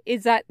thought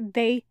is that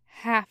they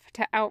have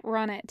to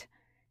outrun it.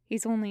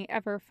 He's only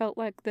ever felt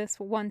like this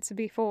once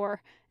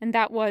before, and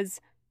that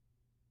was...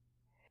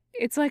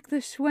 It's like the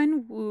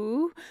Xuan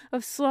Wu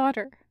of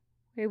slaughter,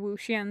 Wei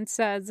Wuxian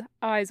says,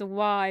 eyes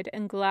wide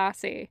and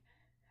glassy.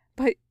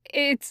 But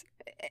it's...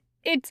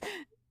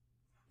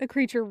 The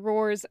creature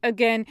roars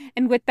again,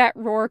 and with that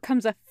roar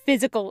comes a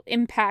physical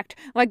impact,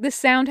 like the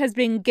sound has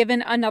been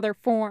given another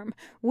form.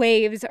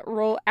 Waves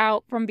roll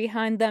out from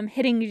behind them,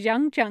 hitting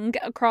Zhang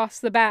across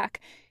the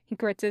back. He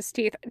grits his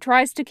teeth,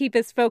 tries to keep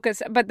his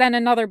focus, but then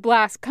another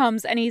blast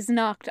comes and he's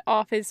knocked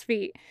off his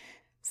feet.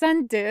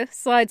 Sandu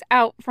slides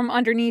out from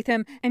underneath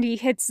him and he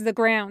hits the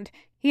ground.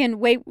 He and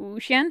Wei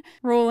Wuxian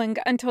rolling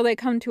until they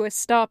come to a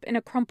stop in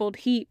a crumpled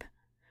heap.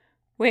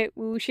 Wei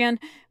Wuxian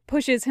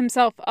pushes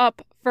himself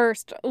up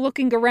first,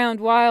 looking around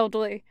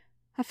wildly.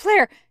 "A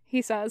flare,"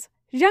 he says.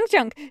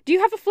 "Zhang, do you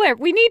have a flare?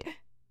 We need—"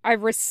 "I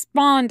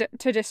respond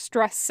to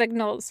distress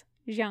signals,"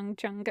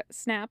 Zhang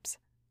snaps.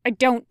 "I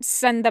don't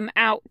send them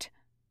out."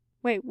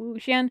 Wei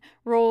Wuxian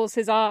rolls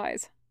his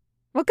eyes.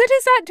 "What good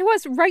is that to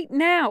us right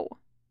now?"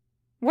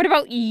 "What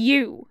about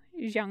you?"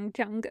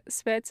 Zhang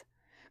spits.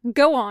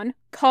 "Go on,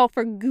 call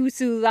for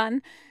Gusu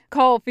Lan.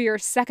 Call for your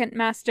second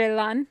master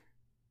Lan."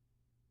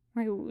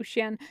 Wei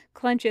Wuxian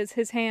clenches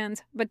his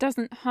hands, but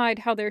doesn't hide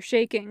how they're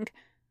shaking.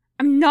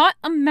 "I'm not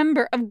a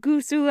member of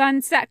Gusu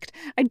Lan sect.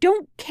 I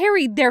don't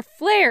carry their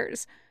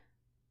flares."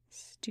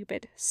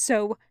 Stupid.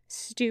 So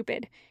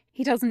stupid.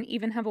 He doesn't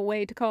even have a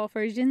way to call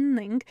for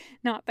Jinling.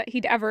 Not that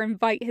he'd ever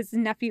invite his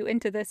nephew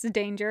into this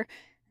danger.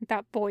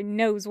 That boy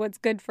knows what's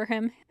good for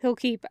him. He'll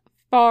keep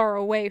far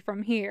away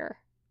from here.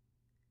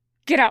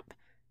 "Get up,"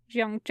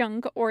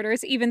 Zhang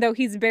orders, even though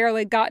he's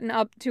barely gotten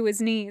up to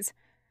his knees.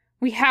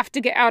 "We have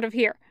to get out of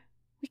here."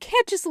 "We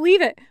can't just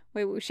leave it,"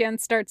 Wei Wuxian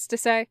starts to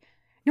say.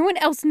 "No one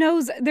else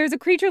knows there's a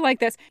creature like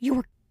this."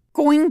 "You're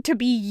going to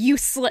be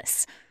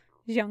useless,"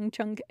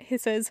 Zhang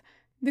hisses.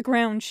 The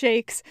ground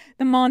shakes,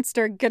 the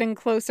monster getting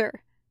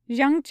closer.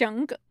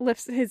 Zhang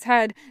lifts his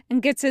head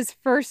and gets his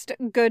first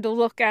good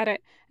look at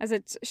it as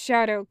its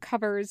shadow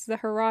covers the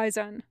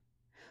horizon.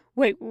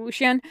 Wei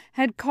Wuxian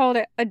had called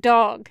it a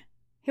dog.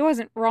 He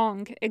wasn't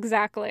wrong,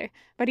 exactly,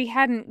 but he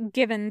hadn't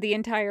given the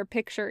entire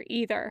picture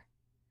either.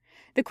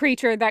 The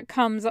creature that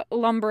comes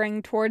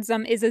lumbering towards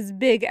them is as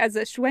big as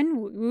the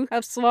Xuanwu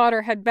of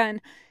Slaughter had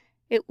been.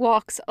 It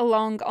walks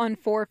along on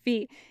 4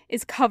 feet,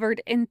 is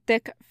covered in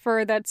thick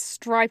fur that's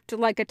striped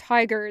like a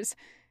tiger's.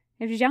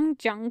 If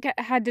Zhang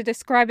had to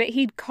describe it,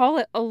 he'd call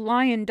it a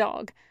lion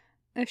dog.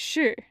 A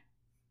shu.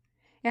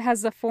 It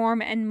has the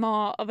form and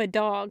maw of a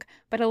dog,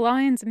 but a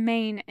lion's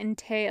mane and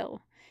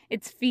tail.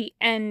 Its feet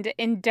end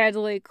in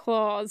deadly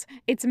claws.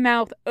 Its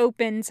mouth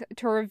opens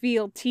to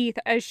reveal teeth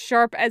as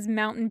sharp as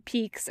mountain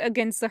peaks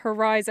against the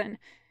horizon.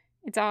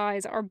 Its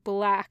eyes are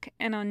black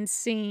and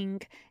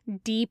unseeing,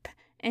 deep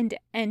and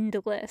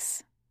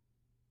endless.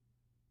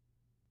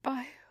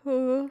 "By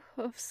who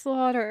of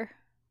Slaughter,"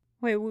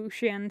 Wei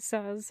Wuxian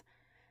says.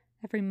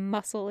 Every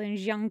muscle in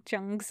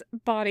Zhang's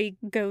body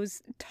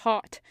goes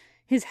taut,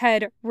 his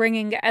head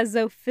ringing as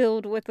though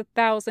filled with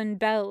 1,000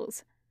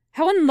 bells.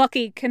 How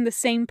unlucky can the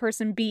same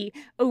person be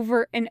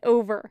over and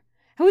over?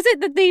 How is it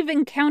that they've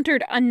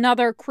encountered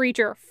another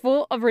creature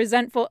full of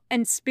resentful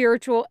and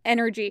spiritual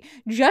energy,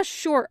 just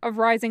short of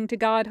rising to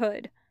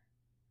godhood?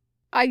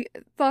 "I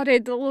thought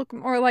it'd look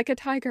more like a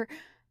tiger,"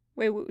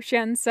 Wei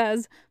Wuxian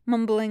says,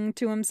 mumbling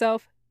to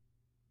himself.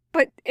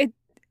 But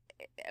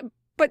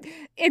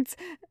it's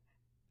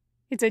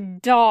a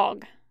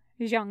dog,"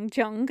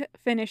 Zhang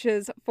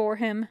finishes for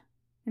him.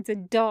 It's a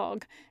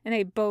dog, and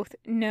they both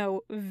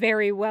know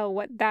very well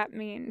what that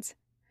means.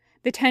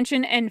 The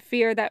tension and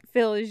fear that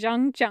fill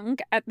Zhang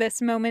at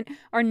this moment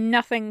are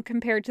nothing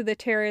compared to the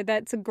terror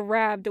that's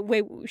grabbed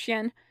Wei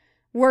Wuxian.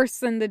 Worse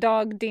than the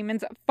dog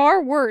demons,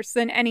 far worse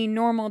than any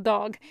normal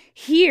dog.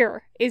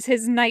 Here is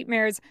his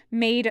nightmares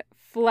made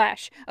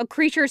flesh, a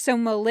creature so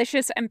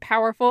malicious and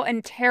powerful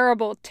and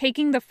terrible,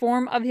 taking the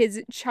form of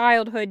his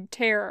childhood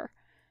terror.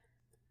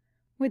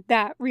 With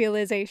that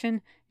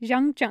realization,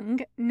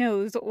 Zhang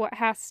knows what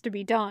has to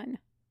be done.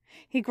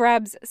 He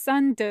grabs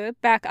Sandu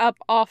back up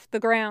off the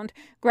ground,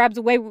 grabs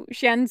Wei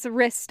Wuxian's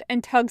wrist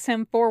and tugs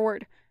him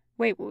forward.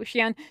 Wei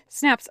Wuxian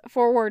snaps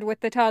forward with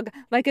the tug,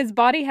 like his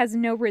body has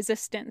no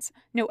resistance,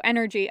 no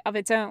energy of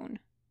its own.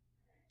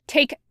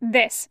 "Take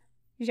this,"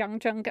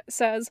 Zhang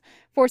says,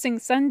 forcing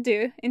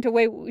Sandu into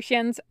Wei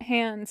Wuxian's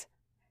hands.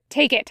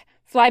 "Take it,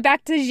 fly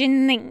back to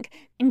Jinling,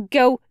 and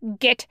go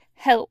get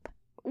help."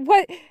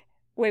 "What?"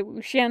 Wei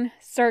Wuxian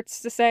starts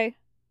to say.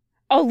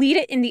 "I'll lead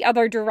it in the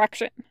other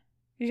direction,"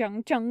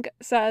 Zhang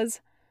says.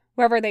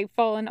 Wherever they've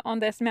fallen on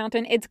this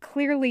mountain, it's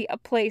clearly a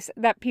place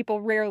that people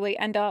rarely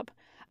end up.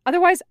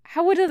 Otherwise,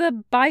 how would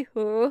the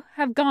Baihu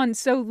have gone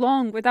so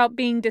long without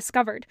being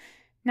discovered?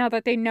 Now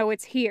that they know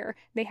it's here,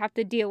 they have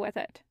to deal with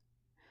it.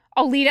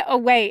 "I'll lead it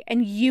away,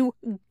 and you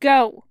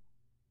go."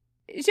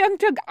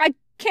 "Zhang, I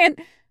can't—"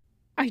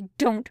 "I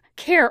don't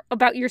care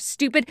about your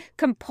stupid,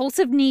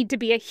 compulsive need to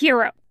be a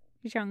hero,"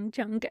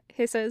 Zhang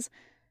hisses.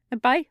 The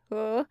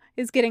Baihu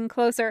is getting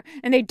closer,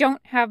 and they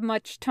don't have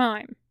much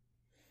time.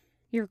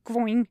 "You're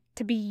going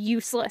to be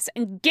useless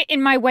and get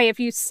in my way if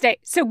you stay,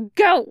 so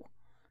go!"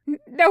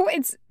 "No,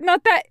 it's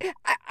not that.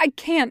 I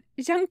can't.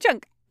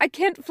 Zhang, I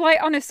can't fly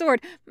on a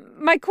sword.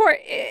 My core,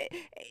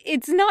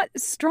 it's not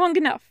strong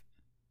enough."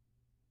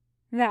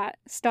 That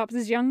stops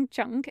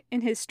Zhang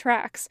in his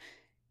tracks.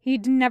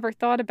 He'd never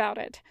thought about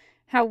it,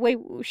 how Wei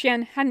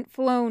Wuxian hadn't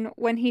flown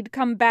when he'd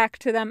come back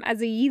to them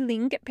as a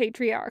Yiling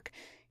patriarch.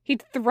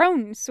 He'd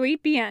thrown Sui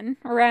Bian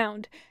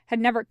around, had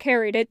never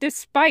carried it,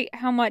 despite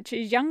how much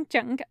Jiang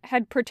Zheng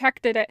had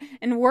protected it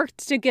and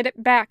worked to get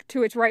it back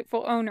to its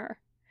rightful owner.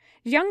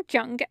 Jiang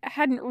Zheng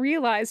hadn't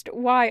realized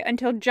why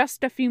until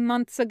just a few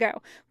months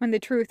ago, when the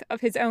truth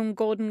of his own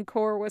golden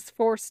core was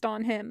forced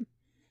on him.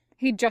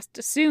 He'd just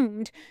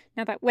assumed,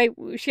 now that Wei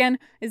Wuxian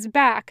is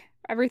back,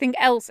 everything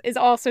else is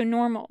also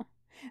normal.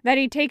 That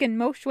he'd taken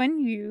Mo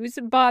Xuanyu's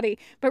body,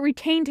 but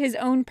retained his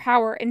own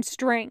power and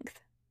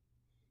strength.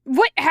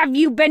 "What have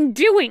you been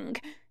doing?"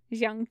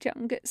 Jiang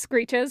Zheng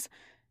screeches.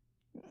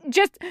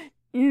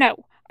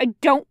 No, I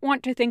don't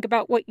want to think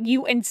about what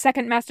you and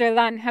Second Master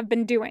Lan have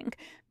been doing.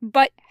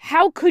 But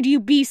how could you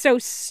be so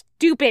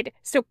stupid,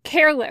 so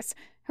careless?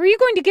 How are you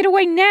going to get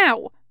away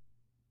now?"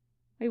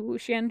 Wei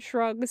Wuxian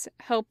shrugs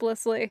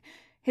helplessly,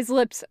 his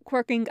lips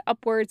quirking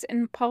upwards in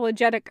an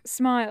apologetic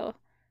smile.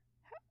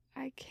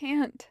 "I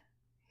can't,"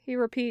 he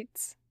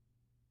repeats.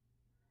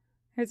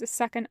 There's a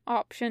second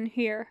option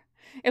here.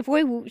 If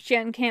Wei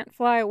Wuxian can't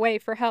fly away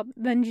for help,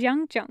 then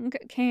Jiang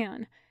Zheng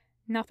can.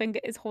 Nothing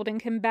is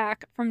holding him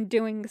back from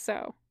doing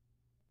so.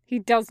 He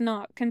does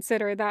not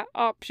consider that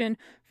option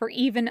for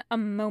even a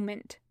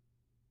moment.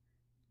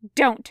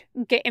 "Don't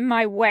get in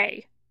my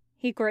way,"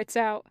 he grits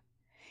out.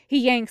 He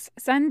yanks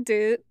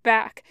Sandu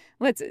back,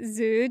 lets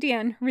Zhu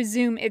Dian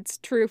resume its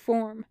true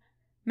form.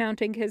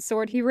 Mounting his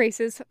sword, he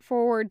races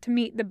forward to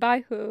meet the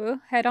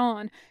Baihu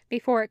head-on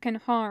before it can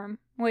harm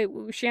Wei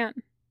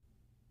Wuxian.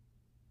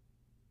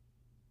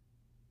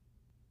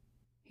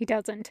 He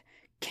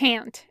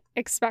can't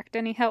expect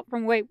any help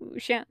from Wei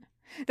Wuxian.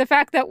 The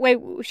fact that Wei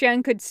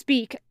Wuxian could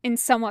speak in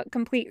somewhat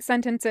complete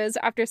sentences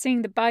after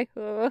seeing the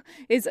Baihu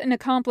is an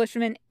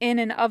accomplishment in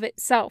and of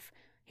itself.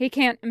 He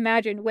can't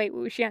imagine Wei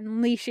Wuxian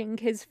unleashing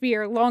his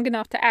fear long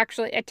enough to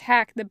actually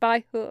attack the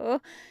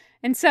Baihu,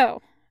 and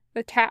so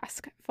the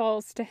task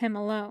falls to him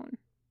alone.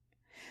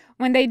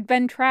 When they'd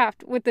been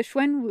trapped with the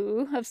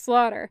Xuanwu of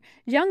slaughter,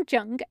 Jiang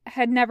Zheng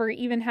had never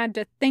even had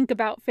to think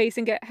about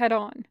facing it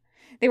head-on.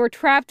 They were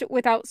trapped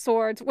without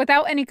swords,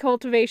 without any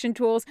cultivation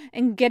tools,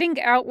 and getting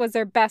out was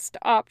their best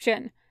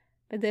option.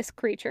 But this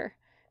creature,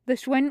 the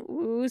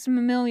Xuanwu's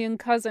mammalian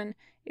cousin,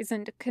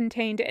 isn't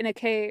contained in a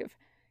cave.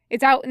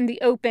 It's out in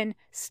the open,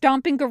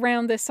 stomping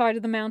around this side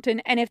of the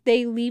mountain, and if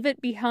they leave it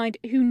behind,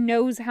 who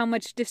knows how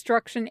much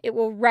destruction it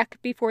will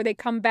wreak before they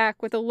come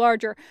back with a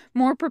larger,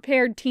 more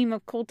prepared team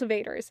of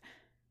cultivators.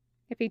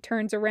 If he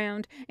turns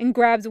around and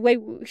grabs Wei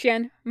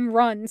Wuxian and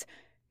runs,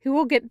 who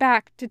will get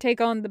back to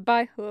take on the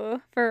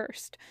Baihu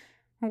first?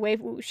 Wei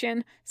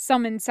Wuxian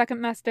summoned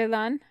Second Master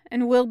Lan,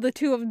 and will the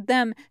two of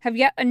them have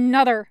yet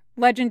another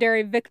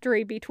legendary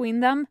victory between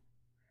them?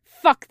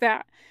 Fuck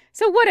that!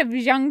 So what if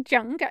Jiang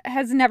Zheng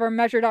has never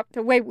measured up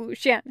to Wei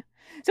Wuxian?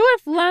 So what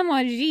if Lan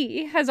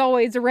Wangji has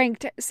always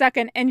ranked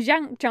second and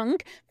Jiang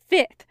Zheng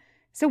fifth?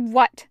 So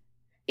what?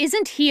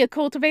 Isn't he a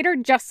cultivator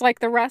just like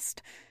the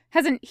rest?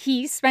 Hasn't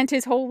he spent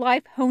his whole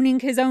life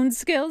honing his own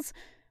skills?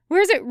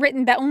 Where is it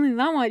written that only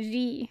Lan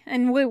Wangji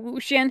and Wei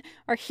Wuxian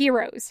are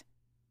heroes?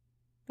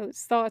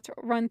 Those thoughts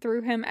run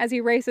through him as he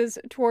races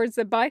towards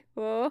the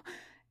Baihu.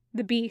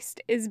 The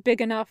beast is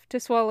big enough to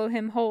swallow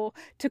him whole,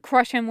 to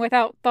crush him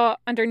without thought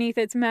underneath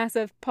its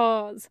massive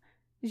paws.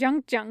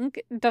 Jiang Zheng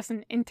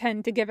doesn't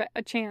intend to give it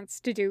a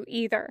chance to do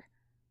either.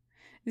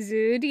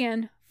 Zhu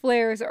Dian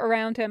flares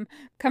around him,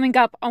 coming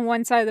up on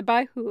one side of the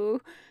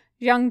Baihu.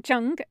 Jiang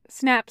Zheng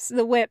snaps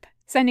the whip,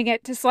 sending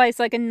it to slice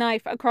like a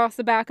knife across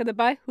the back of the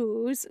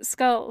Baihu's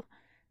skull.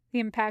 The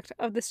impact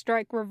of the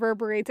strike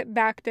reverberates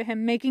back to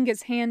him, making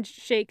his hand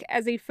shake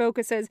as he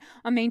focuses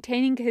on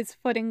maintaining his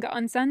footing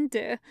on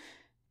Sandu.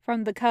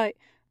 From the cut,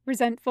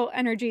 resentful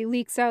energy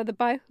leaks out of the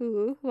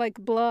Baihu like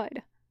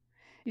blood.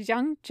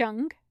 Jiang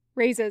Zheng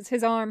raises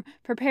his arm,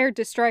 prepared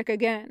to strike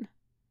again.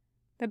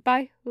 The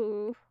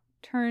Baihu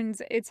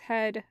turns its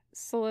head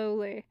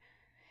slowly.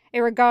 It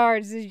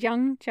regards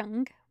Jiang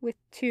Zheng with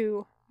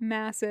two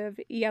massive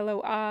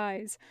yellow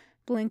eyes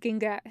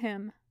blinking at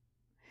him.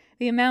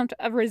 The amount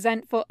of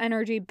resentful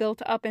energy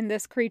built up in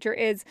this creature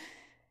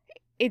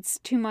it's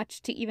too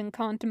much to even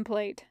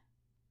contemplate.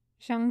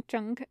 Jiang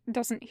Zheng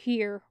doesn't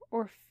hear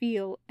or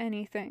feel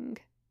anything.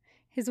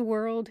 His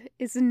world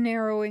is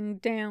narrowing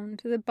down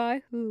to the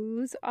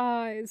Baihu's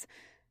eyes,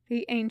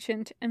 the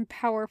ancient and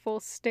powerful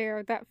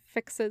stare that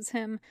fixes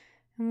him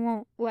and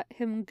won't let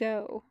him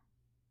go.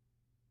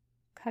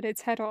 Cut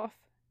its head off,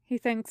 he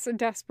thinks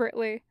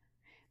desperately.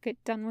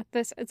 Get done with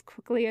this as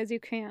quickly as you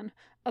can,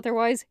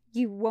 otherwise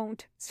you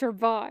won't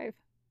survive.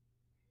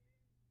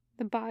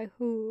 The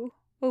Baihu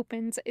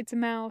opens its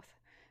mouth,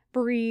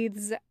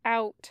 breathes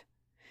out.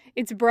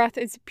 Its breath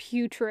is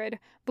putrid,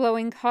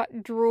 blowing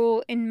hot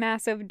drool in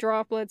massive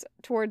droplets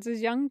towards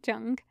Jiang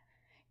Zheng.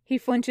 He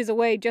flinches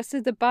away just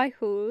as the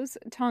Baihu's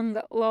tongue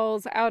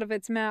lolls out of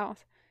its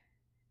mouth.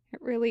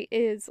 It really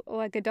is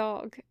like a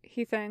dog,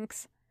 he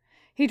thinks.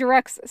 He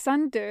directs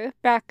Sandu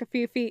back a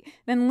few feet,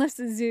 then lifts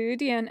Zhu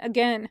Dian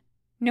again.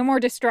 No more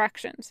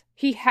distractions.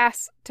 He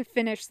has to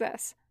finish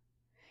this.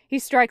 He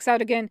strikes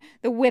out again,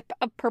 the whip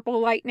of purple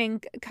lightning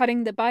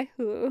cutting the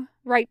Baihu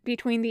right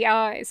between the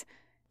eyes.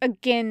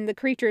 Again the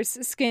creature's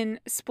skin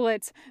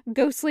splits,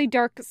 ghostly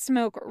dark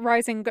smoke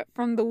rising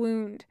from the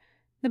wound.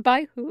 The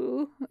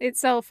Baihu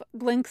itself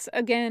blinks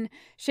again,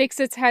 shakes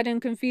its head in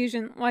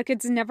confusion like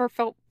it's never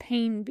felt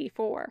pain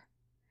before.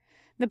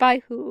 The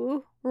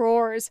Baihu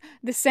roars,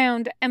 the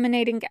sound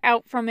emanating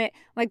out from it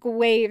like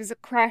waves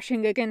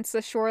crashing against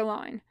the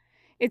shoreline.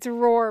 Its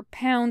roar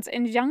pounds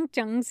in Jiang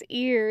Zheng's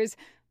ears,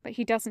 but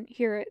he doesn't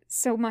hear it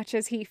so much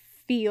as he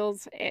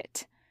feels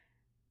it.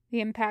 The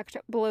impact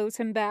blows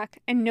him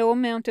back, and no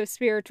amount of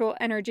spiritual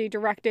energy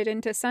directed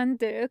into Sun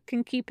De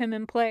can keep him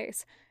in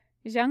place.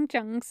 Jiang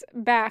Zheng's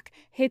back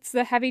hits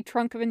the heavy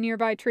trunk of a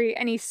nearby tree,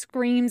 and he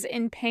screams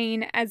in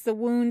pain as the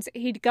wounds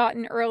he'd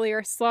gotten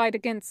earlier slide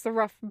against the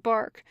rough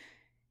bark.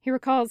 He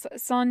recalls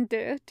Sun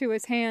De to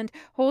his hand,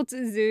 holds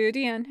Zhu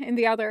Dian in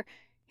the other.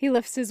 He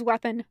lifts his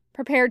weapon,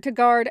 prepared to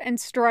guard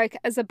and strike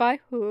as the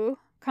Baihu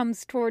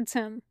comes towards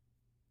him.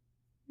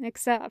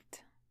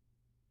 Except,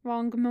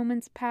 long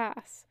moments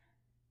pass,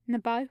 and the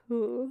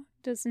Baihu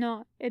does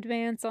not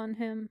advance on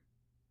him.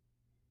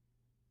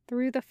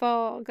 Through the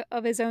fog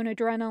of his own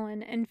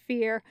adrenaline and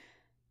fear,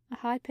 a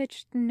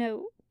high-pitched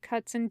note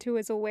cuts into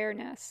his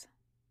awareness.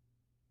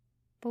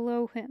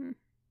 Below him,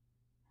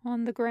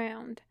 on the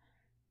ground,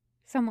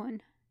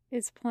 someone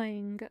is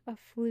playing a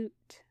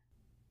flute.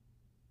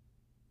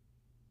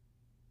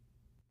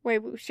 Wei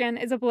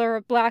Wuxian is a blur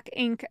of black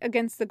ink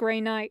against the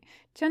gray night,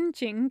 Chen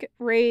Qing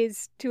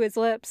raised to his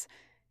lips.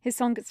 His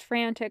song is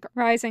frantic,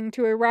 rising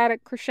to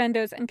erratic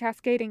crescendos and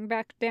cascading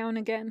back down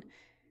again.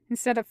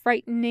 Instead of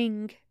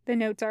frightening, the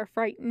notes are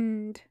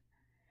frightened.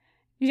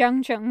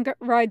 Jiang Zheng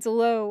rides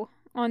low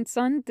on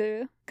Sun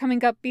De,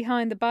 coming up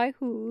behind the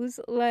Baihu's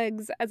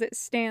legs as it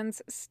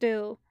stands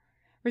still.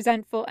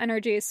 Resentful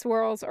energy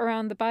swirls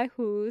around the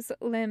Baihu's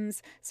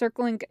limbs,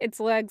 circling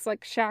its legs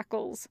like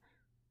shackles.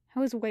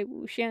 How is Wei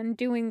Wuxian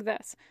doing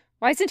this?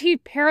 Why isn't he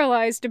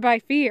paralyzed by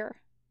fear?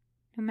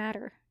 No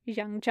matter,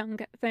 Jiang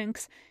Zheng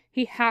thinks.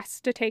 He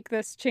has to take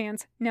this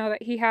chance now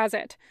that he has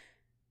it.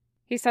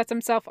 He sets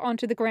himself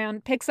onto the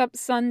ground, picks up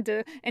Sun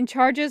De, and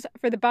charges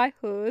for the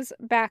Baihu's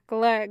back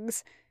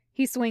legs.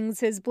 He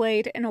swings his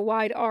blade in a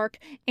wide arc,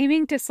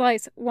 aiming to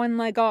slice one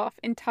leg off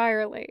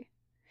entirely.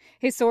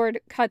 His sword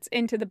cuts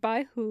into the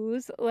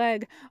Baihu's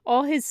leg,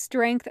 all his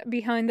strength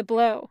behind the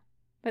blow.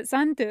 But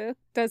Sun De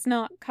does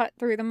not cut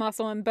through the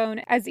muscle and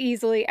bone as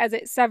easily as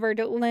it severed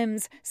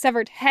limbs,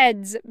 severed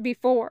heads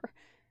before.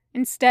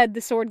 Instead,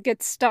 the sword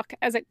gets stuck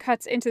as it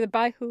cuts into the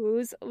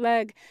Baihu's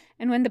leg,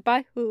 and when the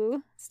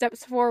Baihu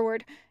steps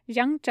forward,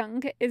 Jiang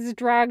Zheng is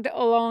dragged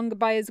along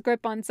by his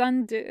grip on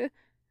Sun De.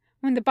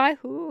 When the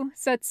Baihu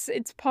sets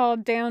its paw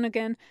down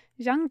again,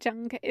 Jiang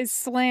Zheng is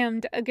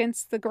slammed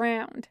against the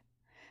ground.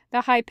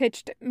 The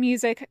high-pitched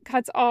music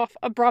cuts off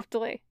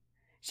abruptly.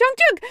 Jiang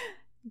Zheng!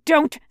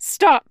 Don't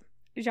stop!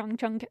 Jiang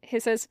Zheng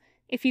hisses.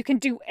 If you can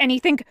do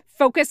anything,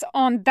 focus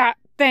on that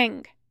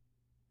thing.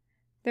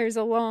 There's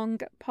a long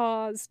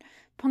pause,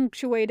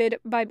 punctuated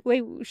by Wei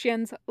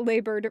Wuxian's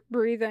labored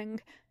breathing.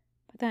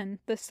 But then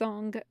the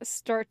song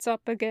starts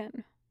up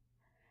again.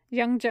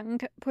 Jiang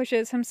Zheng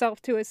pushes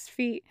himself to his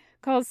feet,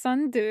 calls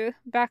Sun De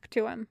back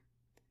to him.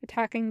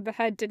 Attacking the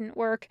head didn't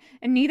work,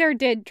 and neither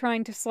did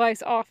trying to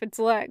slice off its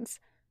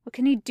legs. What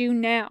can he do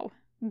now?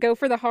 Go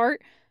for the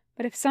heart?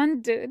 But if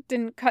Sun De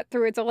didn't cut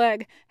through its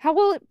leg, how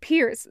will it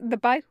pierce the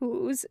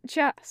Baihu's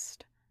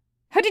chest?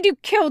 How did you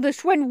kill the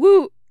Xuan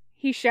Wu?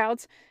 He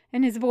shouts,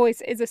 and his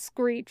voice is a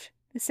screech,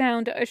 the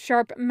sound of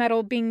sharp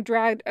metal being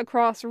dragged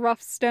across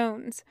rough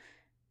stones.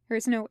 There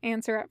is no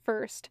answer at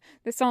first.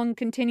 The song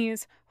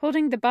continues,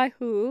 holding the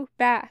Baihu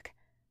back.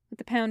 With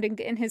the pounding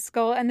in his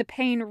skull and the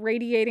pain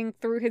radiating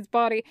through his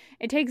body,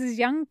 it takes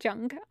Jiang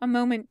Zheng a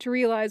moment to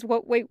realize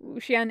what Wei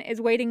Wuxian is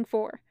waiting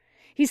for.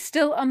 He's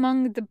still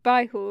among the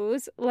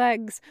Baihu's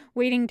legs,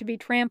 waiting to be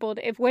trampled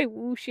if Wei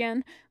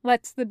Wuxian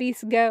lets the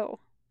beast go.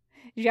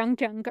 Jiang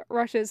Zheng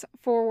rushes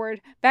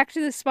forward, back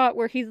to the spot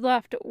where he'd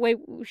left Wei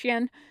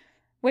Wuxian.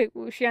 Wei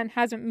Wuxian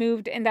hasn't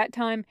moved in that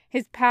time.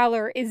 His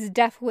pallor is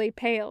deathly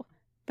pale.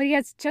 But he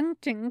has Jiang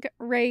Zheng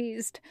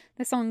raised,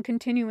 the song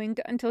continuing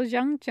until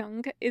Jiang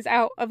Zheng is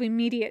out of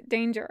immediate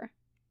danger.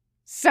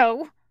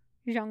 So?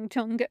 Jiang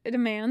Zheng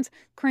demands,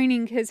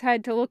 craning his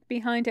head to look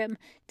behind him,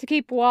 to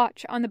keep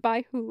watch on the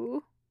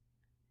Baihu.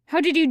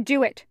 How did you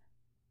do it?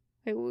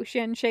 Wei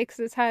Wuxian shakes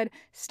his head,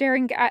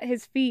 staring at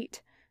his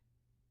feet.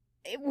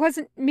 It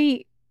wasn't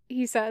me,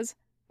 he says.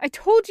 I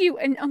told you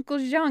and Uncle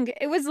Zhang.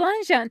 It was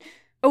Lanzhan.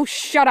 Oh,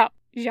 shut up,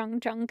 Jiang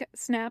Zheng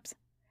snaps.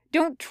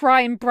 Don't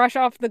try and brush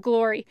off the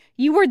glory.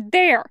 You were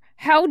there.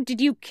 How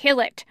did you kill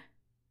it?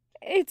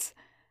 It's...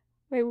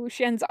 Wei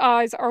Wuxian's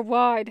eyes are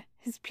wide,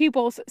 his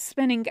pupils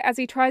spinning as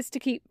he tries to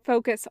keep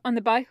focus on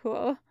the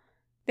Baihu.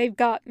 They've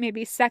got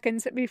maybe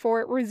seconds before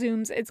it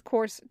resumes its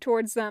course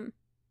towards them.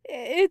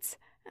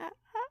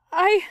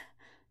 I...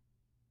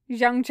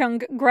 Jiang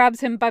Zheng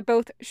grabs him by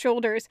both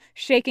shoulders,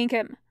 shaking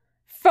him.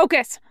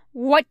 Focus!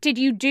 What did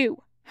you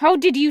do? How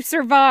did you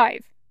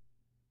survive?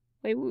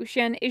 Wei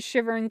Wuxian is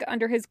shivering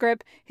under his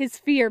grip, his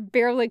fear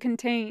barely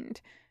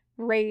contained.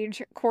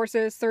 Rage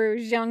courses through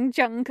Zhang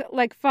Zheng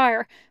like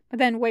fire, but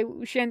then Wei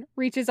Wuxian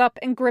reaches up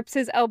and grips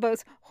his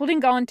elbows,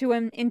 holding on to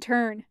him in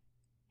turn.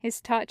 His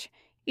touch,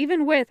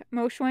 even with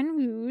Mo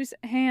Xuanwu's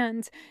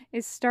hands,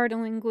 is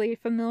startlingly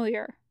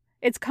familiar.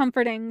 It's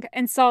comforting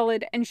and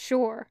solid and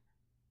sure.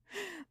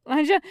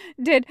 Lanja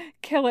did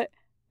kill it,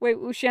 Wei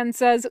Wuxian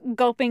says,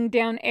 gulping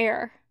down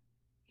air.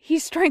 He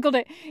strangled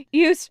it,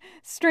 used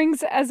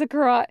strings as a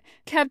garrote,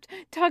 kept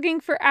tugging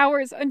for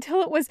hours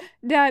until it was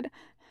dead.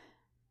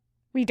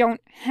 We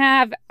don't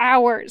have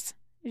hours,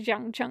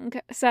 Zhang Zheng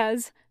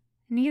says.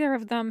 Neither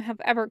of them have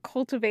ever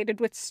cultivated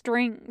with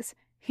strings.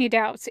 He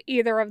doubts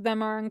either of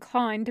them are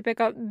inclined to pick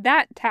up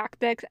that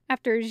tactic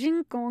after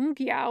Jingong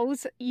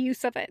Yao's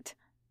use of it.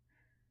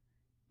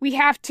 We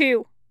have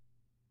to!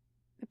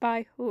 The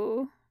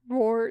Baihu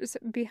roars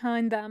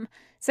behind them,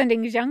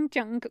 sending Zhang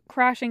Zheng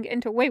crashing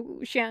into Wei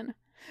Wuxian,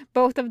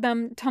 both of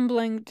them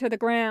tumbling to the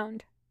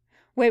ground.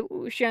 Wei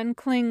Wuxian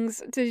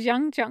clings to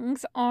Zhang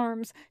Zheng's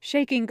arms,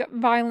 shaking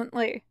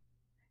violently.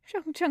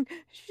 Zhang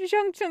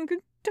Zheng,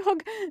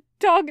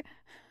 dog,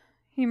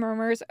 he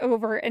murmurs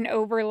over and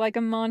over like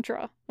a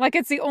mantra, like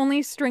it's the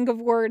only string of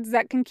words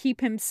that can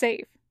keep him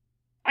safe.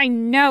 I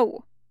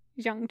know,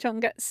 Zhang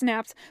Zheng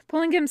snaps,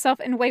 pulling himself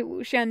and Wei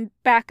Wuxian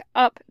back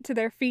up to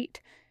their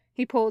feet.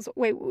 He pulls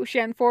Wei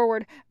Wuxian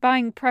forward,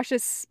 buying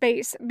precious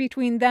space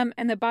between them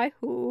and the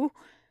Baihu.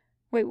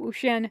 Wei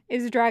Wuxian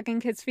is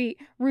dragging his feet,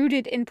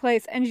 rooted in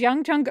place, and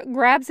Zhang Zheng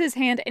grabs his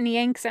hand and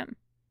yanks him.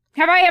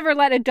 Have I ever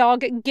let a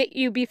dog get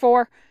you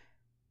before?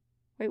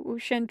 Wei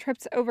Wuxian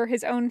trips over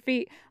his own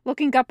feet,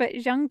 looking up at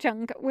Zhang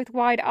Zheng with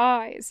wide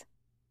eyes.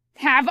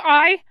 Have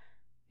I?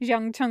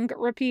 Zhang Zheng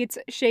repeats,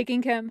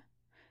 shaking him.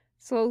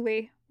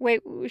 Slowly, Wei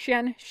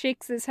Wuxian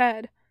shakes his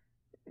head.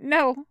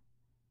 No.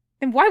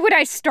 Then why would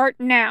I start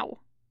now?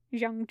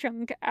 Zhang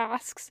Zheng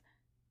asks.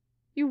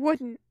 You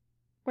wouldn't,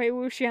 Wei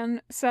Wuxian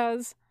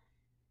says.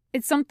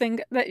 It's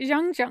something that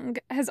Zhang Zheng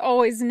has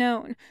always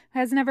known,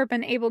 has never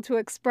been able to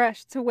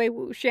express to Wei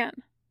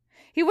Wuxian.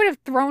 He would have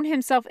thrown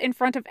himself in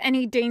front of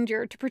any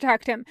danger to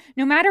protect him,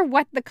 no matter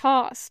what the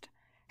cost.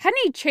 Hadn't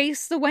he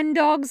chased the Wen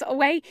dogs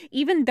away,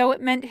 even though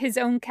it meant his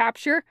own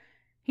capture?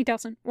 He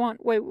doesn't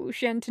want Wei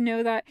Wuxian to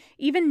know that,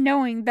 even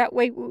knowing that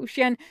Wei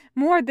Wuxian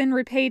more than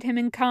repaid him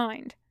in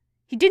kind.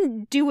 He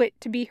didn't do it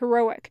to be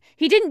heroic.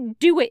 He didn't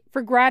do it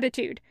for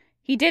gratitude.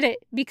 He did it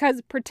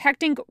because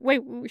protecting Wei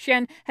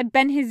Wuxian had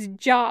been his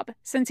job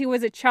since he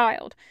was a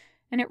child,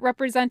 and it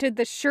represented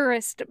the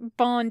surest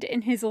bond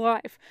in his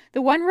life,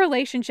 the one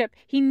relationship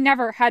he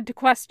never had to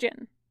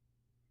question.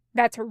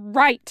 That's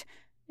right,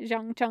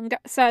 Zhang Zheng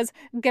says,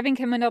 giving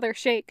him another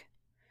shake.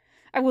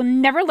 I will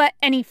never let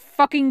any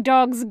fucking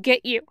dogs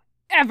get you,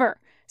 ever.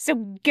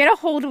 So get a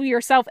hold of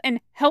yourself and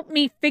help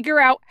me figure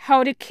out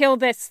how to kill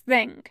this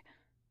thing.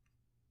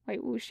 Wei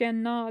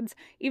Wuxian nods,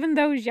 even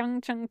though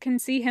Zhang Zheng can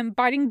see him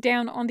biting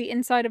down on the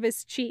inside of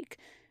his cheek.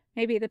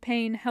 Maybe the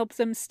pain helps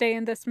him stay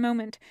in this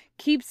moment,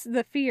 keeps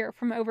the fear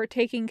from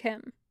overtaking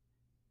him.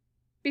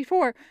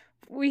 Before,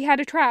 we had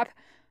a trap,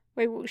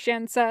 Wei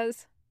Wuxian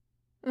says.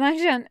 Lan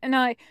Zhen and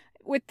I,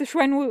 with the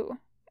Xuanwu.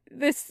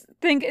 This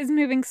thing is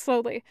moving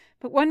slowly,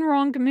 but one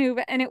wrong move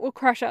and it will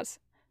crush us.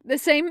 The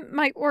same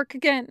might work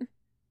again.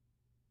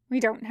 We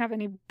don't have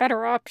any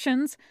better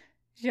options,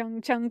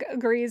 Zhang Zheng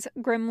agrees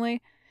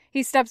grimly.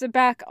 He steps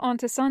back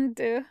onto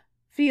Sandu,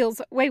 feels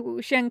Wei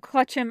Wuxian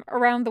clutch him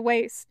around the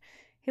waist.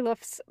 He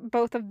lifts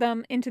both of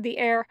them into the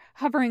air,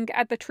 hovering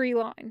at the tree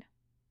line.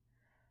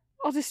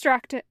 I'll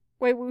distract it,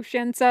 Wei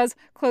Wuxian says,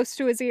 close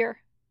to his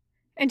ear.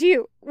 And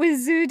you,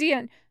 with Zhu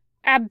Dian?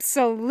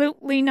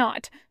 Absolutely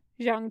not,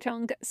 Zhang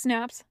Zheng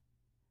snaps.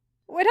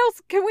 What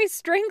else can we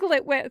strangle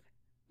it with?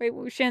 Wei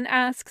Wuxian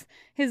asks,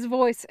 his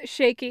voice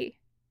shaky.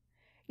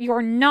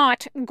 You're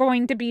not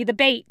going to be the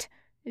bait,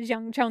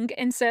 Zhang Zheng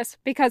insists,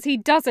 because he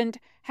doesn't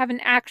have an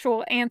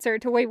actual answer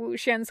to Wei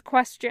Wuxian's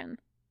question.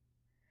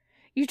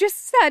 You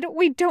just said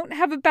we don't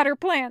have a better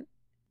plan.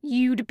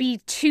 You'd be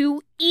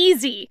too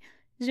easy,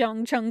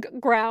 Zhang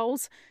Zheng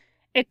growls.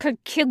 It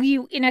could kill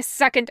you in a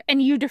second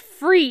and you'd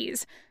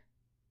freeze.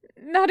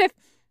 Not if...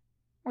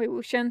 Wei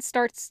Wuxian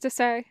starts to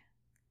say.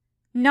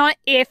 Not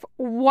if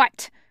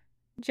what?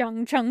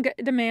 Zhang Zheng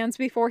demands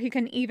before he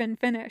can even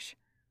finish.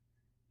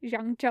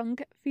 Zhang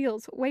Zheng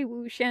feels Wei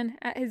Wuxian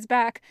at his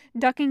back,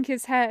 ducking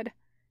his head.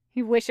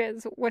 He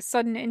wishes, with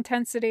sudden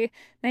intensity,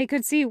 they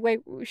could see Wei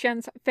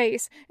Wuxian's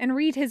face and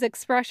read his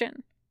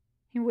expression.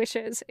 He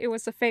wishes it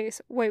was the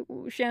face Wei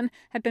Wuxian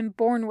had been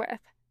born with,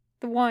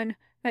 the one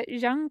that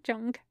Zhang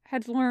Zheng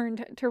had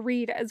learned to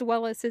read as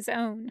well as his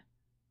own.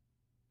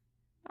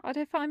 Not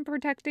if I'm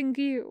protecting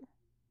you,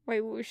 Wei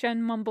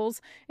Wuxian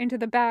mumbles into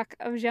the back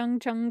of Zhang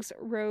Zheng's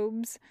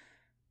robes.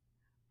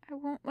 I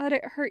won't let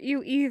it hurt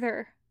you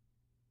either.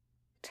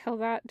 Tell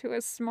that to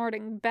his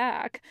smarting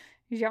back,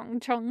 Zhang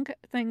Zheng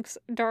thinks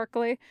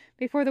darkly,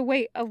 before the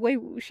weight of Wei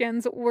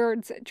Wuxian's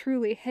words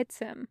truly hits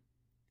him.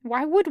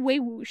 Why would Wei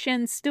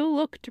Wuxian still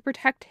look to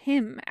protect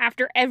him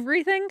after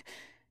everything?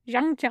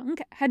 Zhang Zheng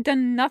had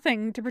done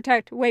nothing to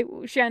protect Wei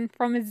Wuxian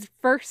from his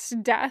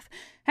first death,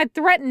 had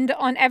threatened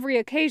on every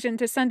occasion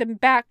to send him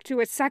back to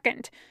a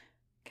second.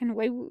 Can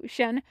Wei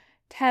Wuxian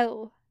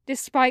tell,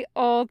 despite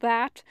all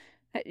that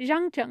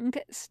Zhang Zheng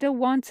still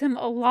wants him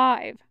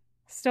alive,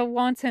 still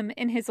wants him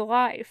in his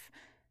life,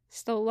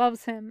 still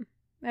loves him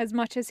as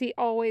much as he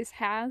always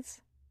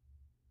has?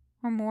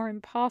 Or more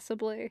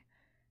impossibly,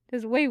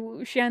 does Wei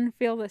Wuxian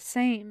feel the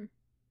same?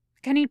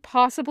 Can he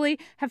possibly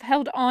have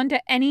held on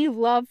to any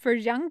love for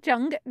Zhang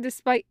Zheng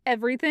despite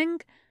everything?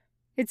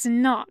 It's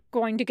not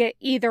going to get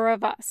either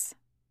of us,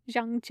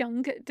 Zhang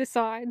Zheng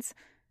decides.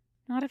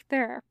 Not if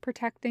they're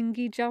protecting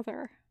each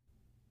other.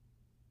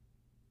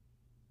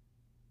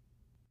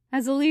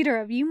 As a leader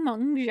of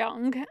Yumeng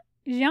Zhang,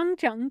 Zhang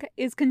Zheng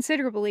is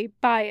considerably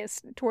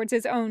biased towards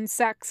his own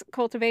sex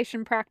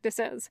cultivation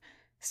practices.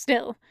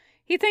 Still,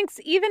 he thinks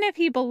even if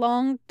he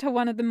belonged to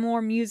one of the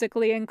more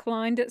musically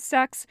inclined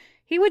sects,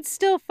 he would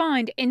still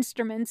find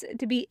instruments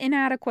to be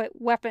inadequate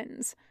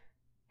weapons.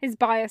 His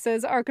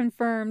biases are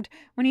confirmed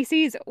when he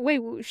sees Wei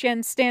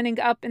Wuxian standing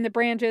up in the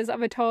branches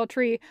of a tall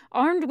tree,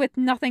 armed with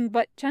nothing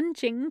but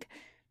chunqing.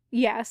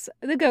 Yes,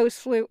 the ghost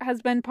flute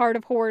has been part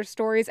of horror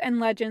stories and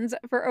legends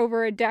for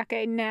over a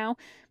decade now,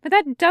 but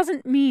that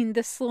doesn't mean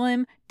the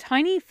slim,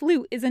 tiny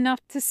flute is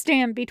enough to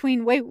stand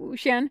between Wei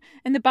Wuxian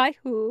and the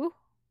Baihu.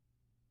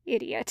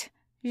 Idiot,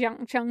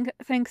 Zhang Zheng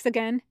thinks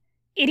again.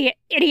 Idiot,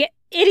 idiot,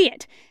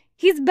 idiot!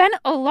 He's been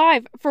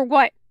alive for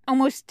what,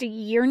 almost a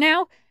year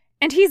now?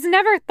 And he's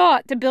never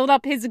thought to build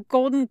up his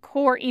golden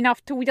core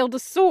enough to wield a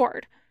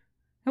sword.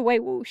 The Wei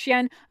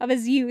Wuxian of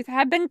his youth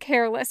had been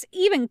careless,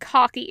 even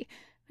cocky,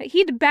 but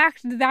he'd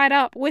backed that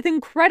up with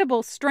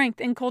incredible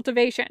strength and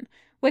cultivation,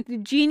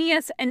 with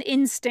genius and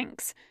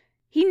instincts.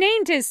 He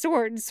named his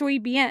sword Sui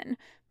Bian,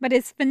 but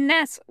his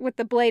finesse with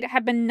the blade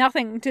had been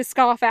nothing to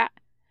scoff at.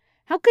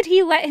 How could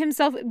he let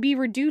himself be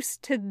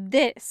reduced to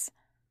this?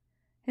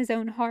 His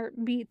own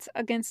heart beats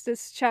against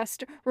his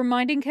chest,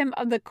 reminding him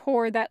of the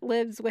core that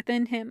lives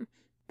within him,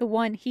 the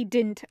one he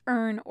didn't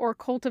earn or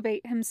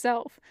cultivate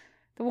himself,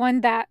 the one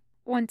that,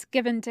 once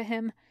given to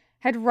him,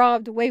 had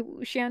robbed Wei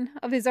Wuxian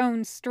of his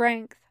own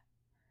strength.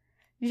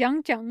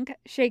 Zhang Zheng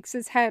shakes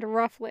his head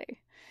roughly.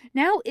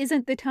 Now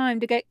isn't the time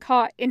to get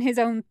caught in his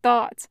own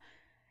thoughts.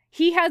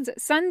 He has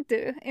Sun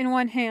Tu in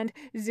one hand,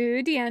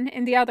 Zhu Dian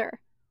in the other.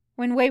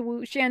 When Wei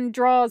Wuxian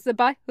draws the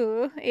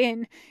Baihu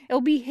in,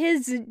 it'll be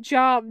his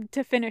job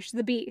to finish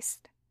the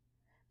beast.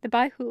 The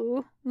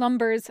Baihu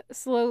lumbers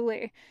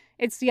slowly,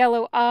 its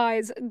yellow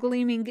eyes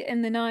gleaming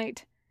in the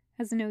night,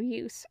 has no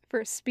use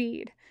for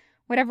speed.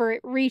 Whatever it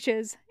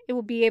reaches, it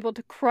will be able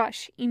to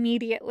crush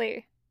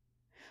immediately.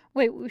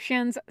 Wei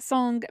Wuxian's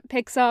song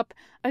picks up,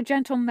 a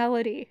gentle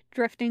melody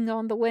drifting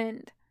on the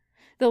wind.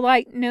 The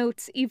light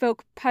notes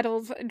evoke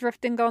petals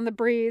drifting on the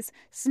breeze,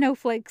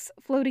 snowflakes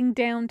floating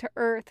down to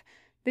earth,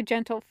 the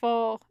gentle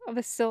fall of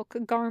a silk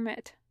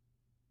garment.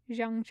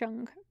 Zhang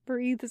Zheng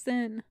breathes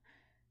in,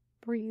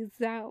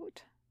 breathes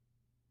out.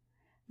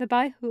 The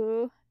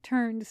Baihu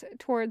turns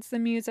towards the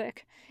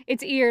music,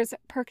 its ears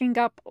perking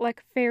up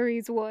like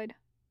fairies would.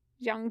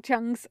 Zhang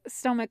Zheng's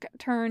stomach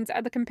turns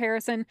at the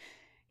comparison.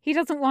 He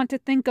doesn't want to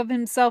think of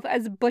himself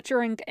as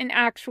butchering an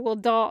actual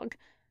dog,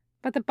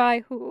 but the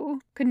Baihu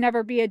could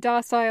never be a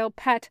docile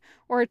pet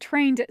or a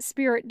trained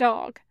spirit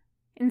dog.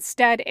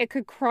 Instead, it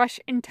could crush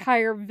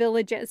entire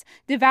villages,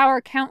 devour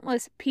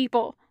countless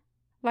people.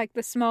 Like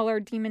the smaller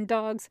demon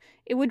dogs,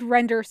 it would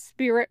render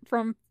spirit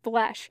from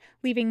flesh,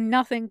 leaving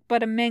nothing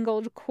but a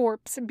mangled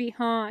corpse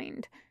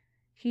behind.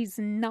 He's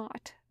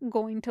not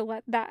going to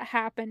let that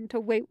happen to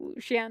Wei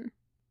Wuxian.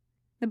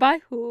 The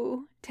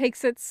Baihu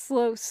takes its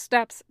slow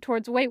steps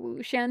towards Wei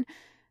Wuxian,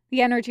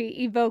 the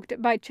energy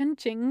evoked by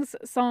Chunqing's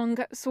song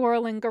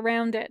swirling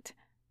around it.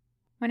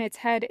 When its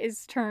head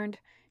is turned,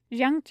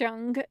 Zhang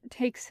Zheng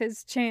takes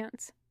his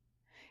chance.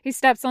 He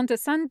steps onto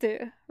Sun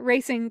Tu,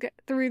 racing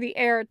through the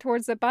air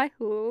towards the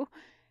Baihu.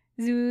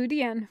 Zhu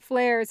Dian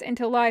flares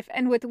into life,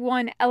 and with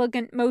one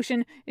elegant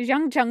motion,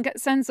 Zhang Zheng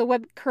sends the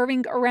whip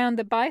curving around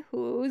the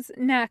Baihu's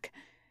neck.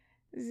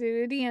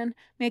 Zhu Dian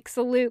makes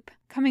a loop,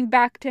 coming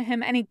back to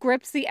him, and he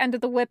grips the end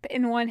of the whip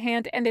in one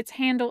hand and its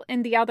handle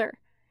in the other.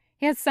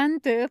 He has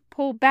Sun Tu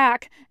pull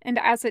back, and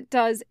as it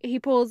does, he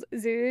pulls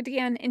Zhu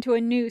Dian into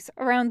a noose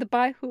around the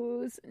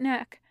Baihu's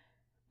neck.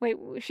 Wei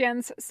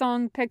Wuxian's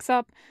song picks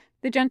up.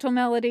 The gentle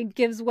melody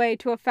gives way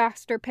to a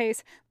faster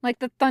pace, like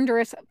the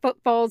thunderous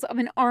footfalls of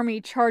an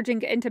army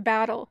charging into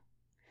battle.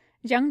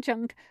 Zhang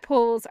Zheng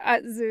pulls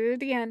at Zhu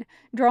Dian,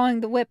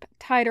 drawing the whip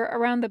tighter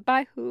around the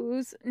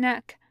Baihu's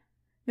neck.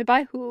 The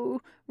Baihu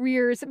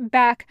rears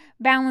back,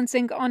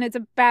 balancing on its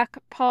back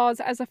paws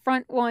as the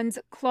front ones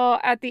claw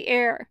at the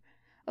air.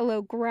 A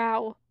low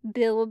growl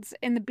builds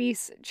in the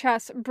beast's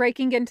chest,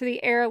 breaking into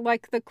the air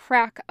like the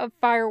crack of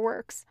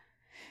fireworks.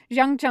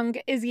 Zhang Zheng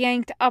is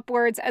yanked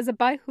upwards as the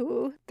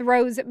Baihu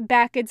throws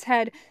back its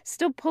head,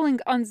 still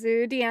pulling on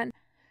Zhu Dian.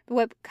 The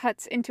whip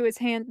cuts into his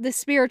hand, the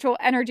spiritual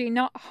energy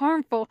not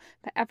harmful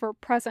but ever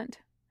present.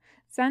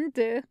 Sun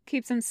Tu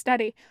keeps him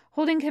steady,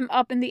 holding him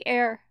up in the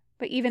air,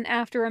 But even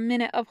after a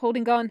minute of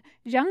holding on,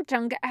 Jiang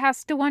Zheng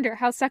has to wonder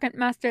how Second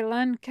Master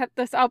Lan kept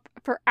this up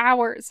for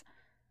hours.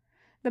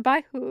 The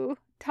Baihu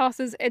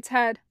tosses its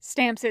head,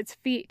 stamps its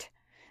feet.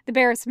 The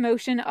barest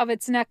motion of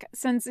its neck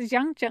sends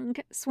Jiang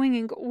Zheng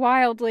swinging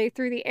wildly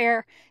through the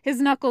air,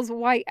 his knuckles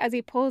white as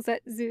he pulls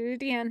at Zhu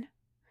Dian.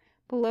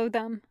 Below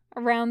them,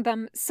 around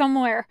them,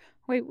 somewhere,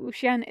 Wei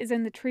Wuxian is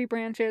in the tree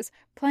branches,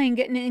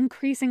 playing an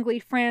increasingly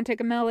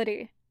frantic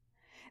melody.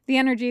 The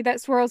energy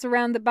that swirls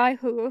around the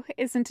Baihu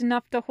isn't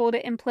enough to hold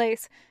it in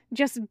place,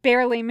 just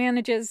barely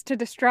manages to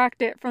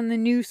distract it from the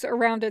noose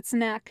around its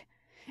neck.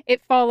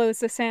 It follows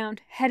the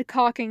sound, head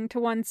cocking to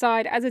one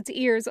side as its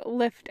ears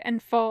lift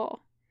and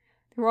fall.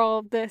 Through all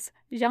of this,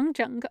 Jiang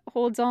Zheng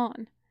holds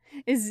on.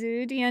 Is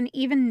Zhu Dian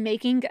even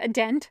making a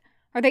dent?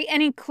 Are they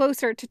any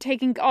closer to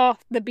taking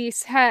off the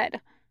beast's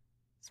head?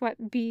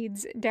 Sweat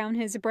beads down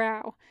his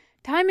brow.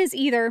 Time is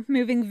either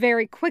moving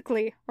very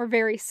quickly or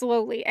very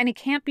slowly, and he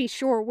can't be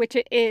sure which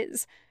it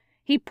is.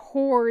 He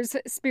pours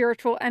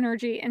spiritual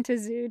energy into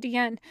Zhu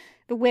Dian,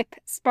 the whip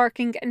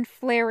sparking and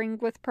flaring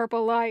with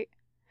purple light.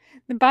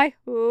 The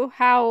Baihu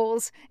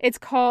howls, its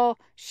call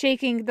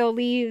shaking the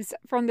leaves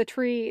from the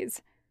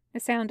trees. The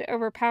sound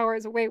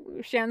overpowers Wei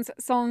Wuxian's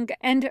song,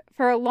 and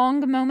for a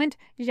long moment,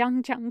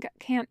 Jiang Zheng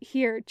can't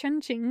hear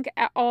Chen Qing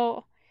at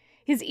all.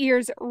 His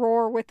ears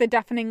roar with the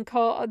deafening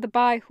call of the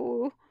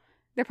Baihu,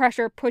 the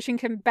pressure pushing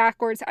him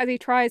backwards as he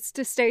tries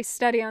to stay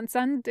steady on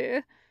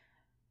Sandu.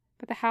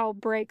 But the howl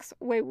breaks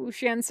Wei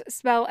Wuxian's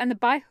spell, and the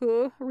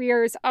Baihu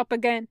rears up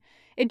again.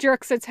 It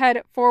jerks its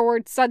head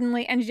forward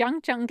suddenly, and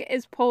Jiang Zheng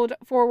is pulled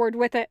forward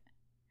with it.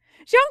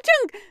 Jiang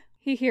Zheng!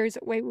 He hears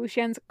Wei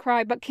Wuxian's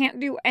cry, but can't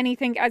do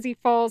anything as he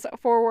falls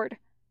forward.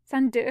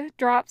 Sandu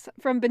drops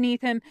from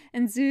beneath him,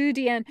 and Zhu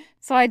Dian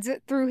slides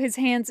through his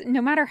hands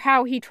no matter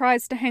how he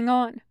tries to hang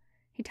on.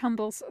 He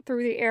tumbles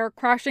through the air,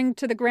 crashing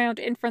to the ground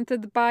in front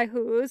of the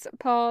Baihu's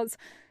paws.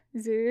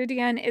 Zhu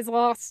Dian is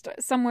lost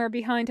somewhere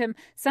behind him,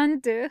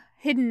 Sandu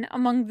hidden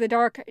among the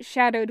dark,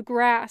 shadowed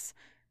grass.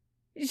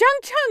 Jiang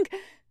Zheng!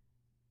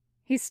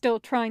 He's still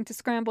trying to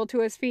scramble to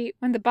his feet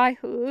when the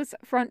Baihu's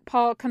front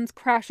paw comes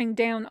crashing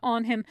down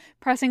on him,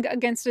 pressing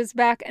against his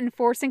back and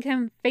forcing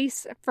him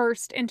face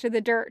first into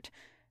the dirt.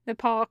 The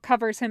paw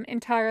covers him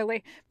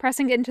entirely,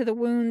 pressing into the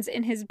wounds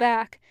in his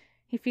back.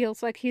 He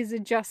feels like he's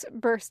just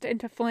burst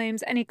into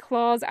flames, and he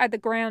claws at the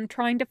ground,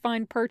 trying to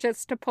find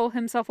purchase to pull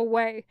himself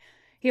away.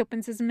 He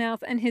opens his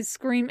mouth, and his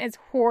scream is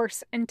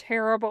hoarse and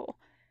terrible.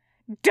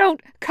 "Don't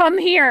come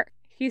here!"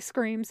 he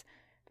screams.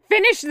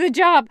 "Finish the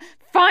job!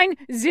 Find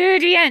Zhu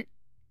Dian!"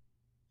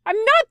 "I'm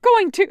not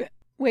going to!"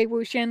 Wei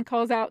Wuxian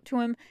calls out to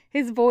him,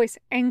 his voice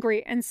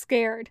angry and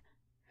scared.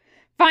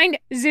 "Find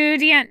Zhu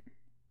Dian!"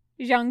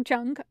 Jiang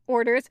Zheng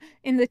orders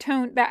in the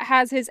tone that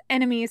has his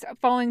enemies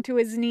falling to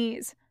his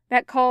knees,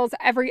 that calls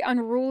every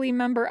unruly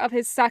member of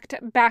his sect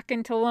back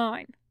into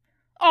line.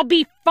 "I'll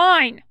be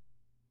fine!"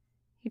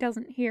 He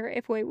doesn't hear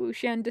if Wei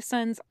Wuxian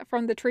descends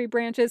from the tree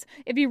branches,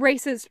 if he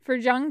races for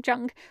Jiang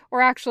Zheng,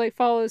 or actually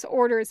follows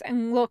orders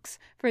and looks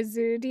for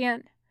Zhu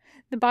Dian.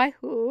 The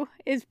Baihu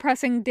is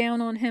pressing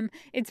down on him,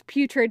 its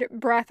putrid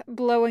breath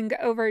blowing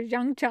over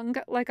Jiang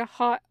Zheng like a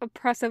hot,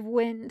 oppressive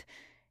wind.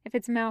 If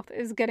its mouth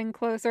is getting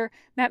closer,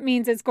 that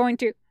means it's going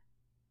to...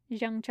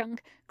 Jiang Zheng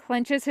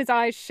clenches his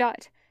eyes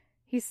shut.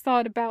 He's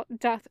thought about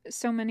death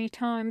so many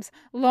times,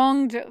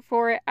 longed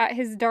for it at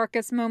his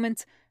darkest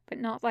moments, but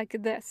not like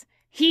this.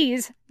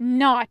 He's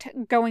not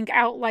going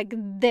out like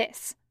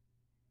this.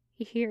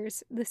 He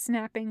hears the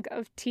snapping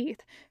of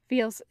teeth,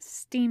 feels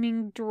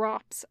steaming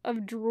drops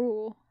of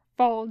drool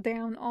fall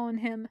down on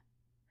him.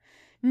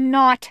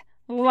 Not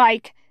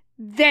like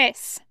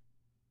this!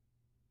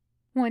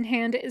 One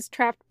hand is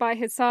trapped by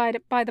his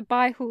side by the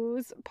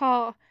Baihu's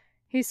paw.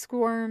 He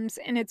squirms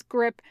in its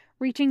grip,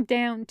 reaching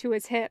down to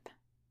his hip.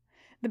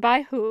 The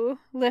Baihu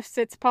lifts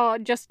its paw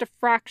just a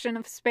fraction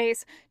of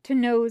space to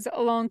nose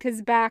along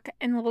his back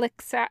and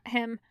licks at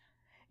him.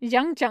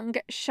 Jiang Zheng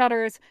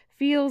shudders,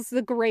 feels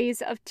the graze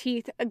of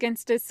teeth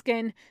against his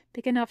skin,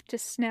 big enough to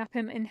snap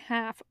him in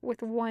half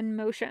with one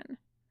motion.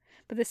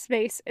 But the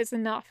space is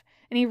enough,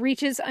 and he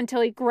reaches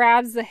until he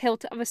grabs the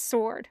hilt of a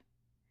sword.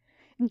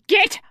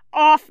 "Get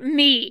off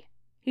me!"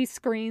 he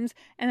screams,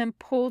 and then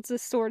pulls the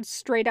sword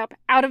straight up,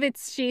 out of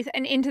its sheath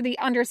and into the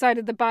underside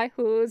of the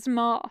Baihu's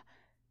maw.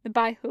 The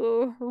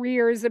Baihu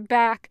rears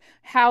back,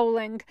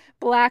 howling,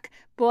 black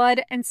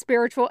blood and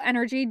spiritual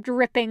energy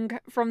dripping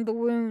from the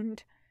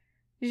wound.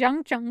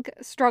 Jiang Zheng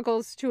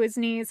struggles to his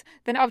knees,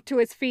 then up to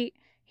his feet.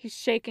 He's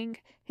shaking,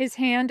 his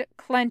hand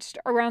clenched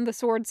around the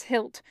sword's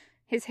hilt.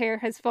 His hair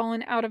has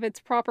fallen out of its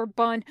proper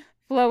bun,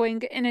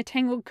 flowing in a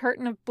tangled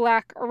curtain of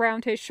black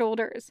around his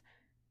shoulders.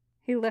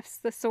 He lifts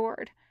the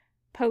sword,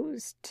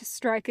 posed to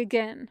strike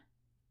again.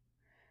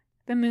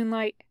 The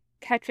moonlight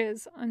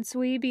catches on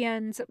Sui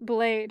Bian's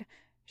blade,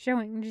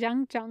 showing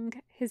Jiang Zheng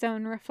his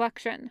own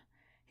reflection,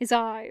 his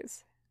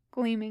eyes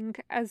gleaming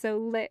as though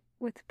lit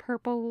with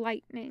purple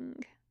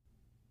lightning.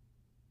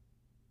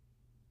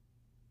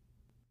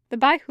 The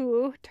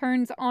Baihu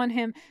turns on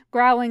him,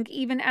 growling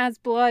even as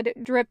blood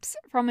drips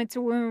from its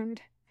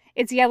wound.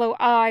 Its yellow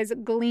eyes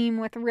gleam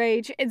with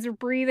rage, its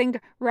breathing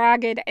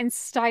ragged and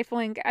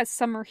stifling as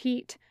summer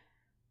heat.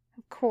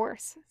 Of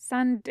course,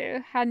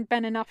 Sandu hadn't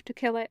been enough to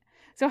kill it,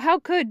 so how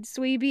could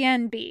Sui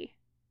Bien be?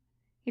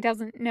 He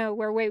doesn't know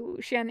where Wei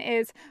Wuxian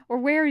is, or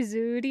where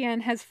Zhu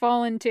Dian has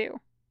fallen to.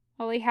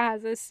 All he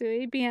has is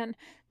Sui Bien,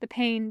 the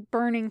pain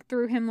burning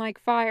through him like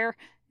fire,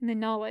 and the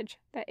knowledge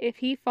that if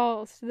he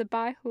falls to the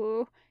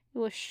Baihu, he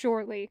will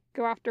surely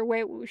go after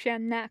Wei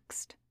Wuxian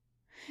next.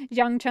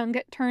 Yang Cheng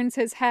turns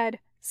his head,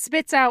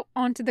 spits out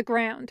onto the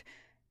ground.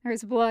 There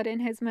is blood in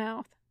his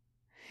mouth.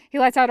 He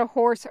lets out a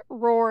hoarse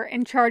roar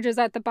and charges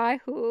at the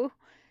Baihu.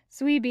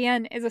 Sui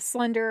Bien is a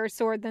slenderer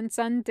sword than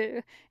Sun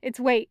Du, its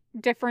weight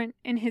different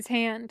in his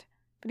hand,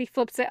 but he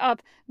flips it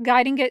up,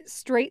 guiding it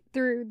straight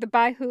through the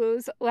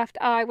Baihu's left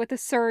eye with a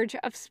surge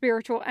of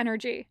spiritual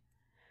energy.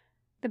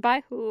 The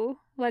Baihu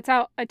lets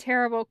out a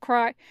terrible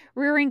cry,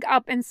 rearing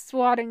up and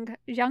swatting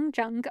Yang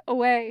Zheng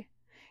away.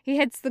 He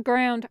hits the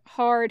ground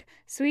hard,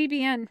 Sui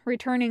Bien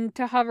returning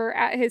to hover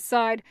at his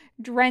side,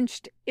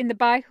 drenched in the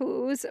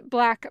Baihu's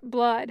black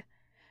blood.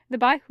 The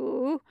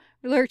Baihu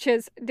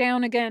lurches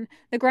down again,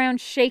 the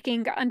ground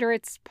shaking under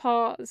its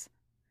paws.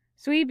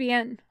 Sui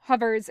Bien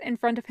hovers in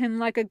front of him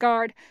like a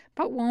guard,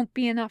 but won't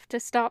be enough to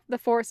stop the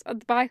force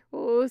of the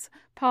Baihu's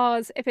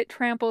paws if it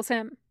tramples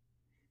him.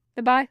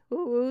 The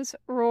Baihu's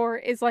roar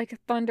is like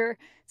thunder,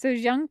 so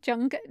Yang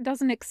Zheng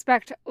doesn't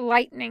expect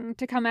lightning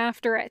to come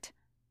after it.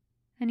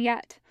 And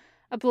yet,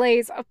 a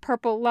blaze of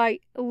purple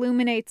light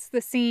illuminates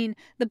the scene,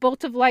 the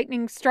bolt of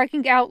lightning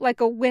striking out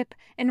like a whip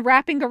and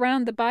wrapping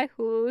around the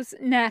Baihu's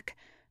neck.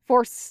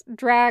 Force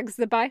drags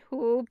the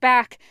Baihu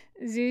back,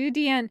 Zhu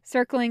Dian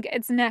circling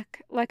its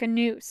neck like a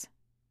noose.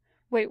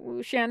 Wei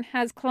Wuxian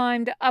has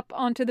climbed up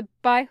onto the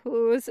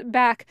Baihu's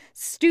back,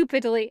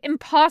 stupidly,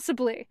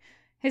 impossibly.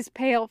 His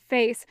pale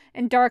face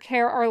and dark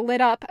hair are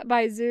lit up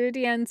by Zhu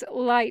Dian's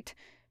light,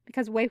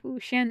 because Wei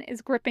Wuxian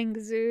is gripping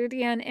Zhu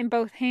Dian in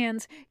both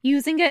hands,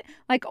 using it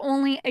like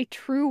only a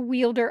true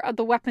wielder of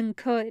the weapon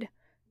could.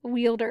 A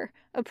wielder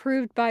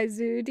approved by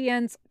Zhu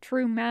Dian's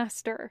true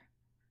master.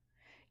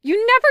 "You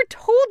never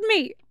told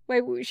me!"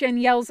 Wei Wuxian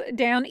yells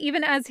down,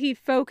 even as he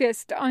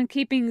focused on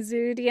keeping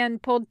Zhu Dian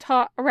pulled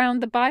taut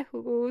around the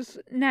Baihu's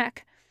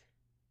neck.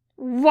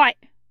 "What?"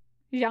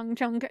 Yang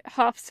Zheng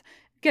huffs,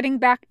 getting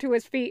back to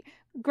his feet,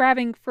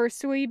 grabbing for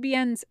Sui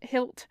Bien's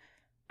hilt.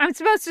 "I'm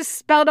supposed to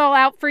spell it all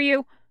out for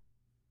you?"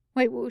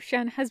 Wei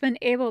Wuxian has been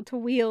able to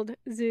wield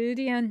Zhu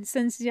Dian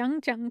since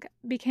Yang Zheng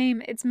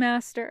became its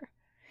master.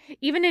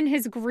 Even in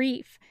his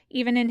grief,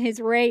 even in his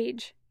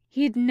rage,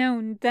 he'd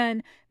known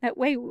then that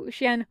Wei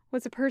Wuxian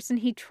was the person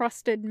he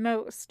trusted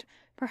most,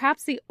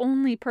 perhaps the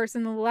only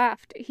person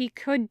left he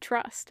could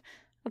trust,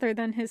 other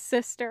than his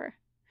sister.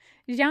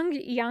 Zhang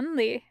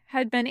Yanli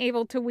had been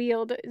able to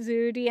wield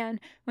Zhu Dian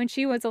when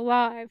she was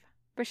alive,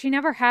 but she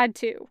never had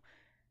to.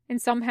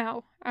 And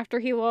somehow, after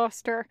he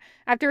lost her,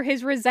 after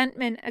his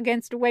resentment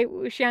against Wei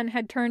Wuxian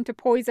had turned to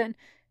poison,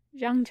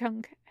 Yang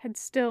Zheng had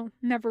still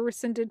never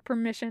rescinded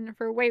permission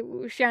for Wei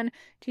Wuxian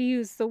to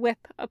use the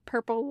whip of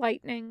purple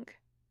lightning.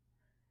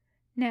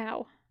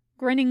 Now,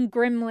 grinning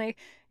grimly,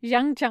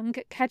 Yang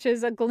Zheng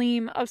catches a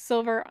gleam of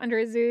silver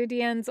under Zhu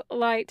Dian's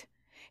light.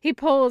 He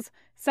pulls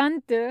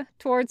San De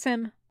towards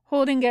him,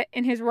 holding it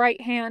in his right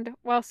hand,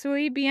 while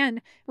Sui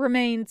Bien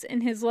remains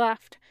in his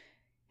left.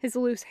 His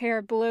loose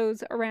hair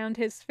blows around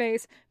his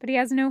face, but he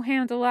has no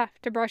hand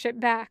left to brush it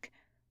back.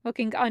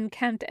 Looking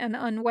unkempt and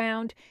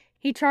unwound,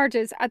 he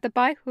charges at the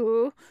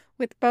Baihu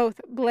with both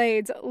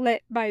blades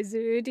lit by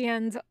Zhu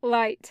Dian's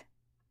light.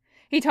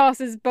 He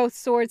tosses both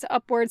swords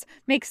upwards,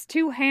 makes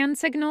two hand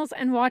signals,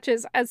 and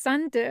watches as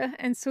San De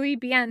and Sui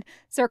Bien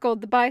circle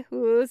the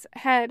Baihu's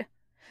head.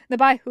 The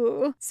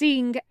Baihu,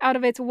 seeing out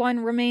of its one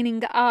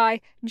remaining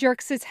eye,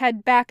 jerks its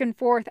head back and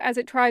forth as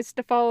it tries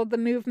to follow the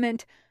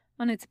movement.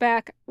 On its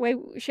back, Wei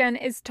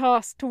Wuxian is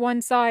tossed to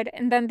one side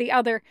and then the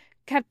other,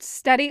 kept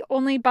steady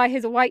only by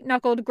his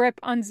white-knuckled grip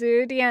on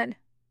Zhu Dian.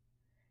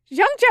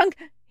 "Yang Zheng!"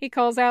 he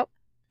calls out.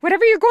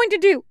 "Whatever you're going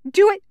to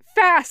do it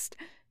fast!"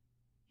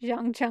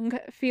 Yang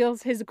Zheng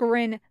feels his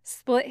grin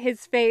split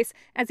his face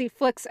as he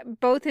flicks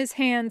both his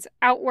hands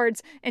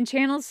outwards and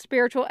channels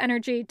spiritual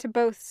energy to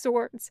both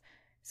swords.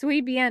 Sui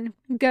Bien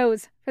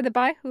goes for the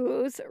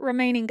Baihu's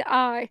remaining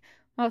eye,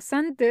 while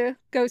San De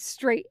goes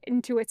straight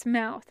into its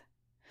mouth.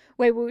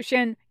 Wei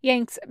Wuxian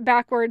yanks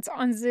backwards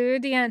on Zhu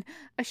Dian,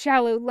 a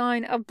shallow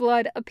line of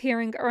blood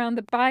appearing around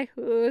the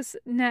Baihu's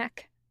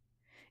neck.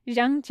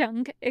 Yang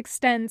Zheng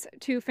extends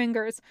two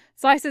fingers,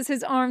 slices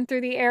his arm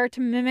through the air to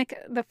mimic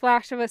the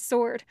flash of a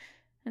sword.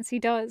 As he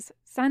does,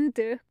 San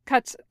De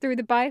cuts through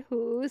the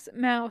Baihu's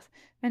mouth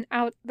and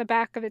out the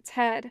back of its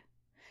head.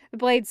 The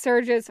blade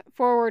surges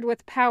forward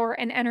with power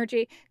and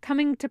energy,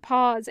 coming to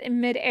pause in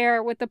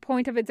mid-air with the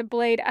point of its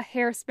blade a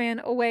hairspan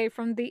away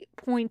from the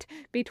point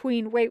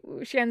between Wei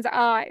Wuxian's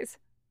eyes.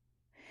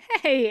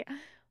 "Hey!"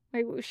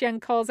 Wei Wuxian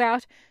calls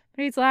out,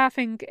 but he's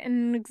laughing in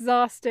an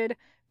exhausted,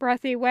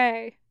 breathy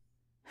way.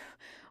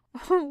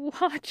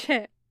 "Watch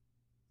it!"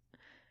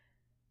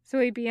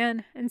 Sui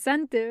Bien and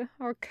San De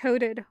are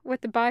coated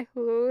with the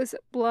Baihu's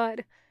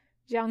blood.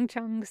 Jiang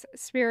Cheng's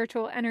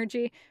spiritual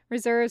energy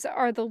reserves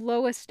are the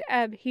lowest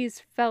ebb he's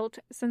felt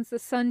since the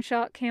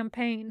Sunshot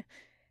campaign.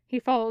 He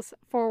falls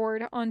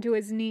forward onto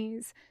his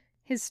knees,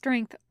 his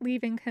strength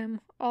leaving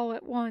him all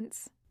at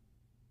once.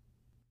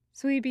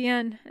 Sui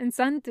Bian and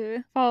San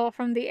Tu fall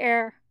from the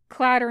air,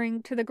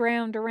 clattering to the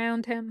ground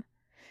around him.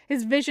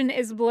 His vision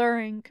is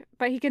blurring,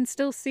 but he can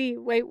still see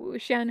Wei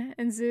Wuxian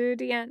and Zhu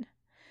Dian.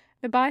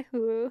 The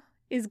Baihu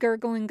is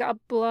gurgling up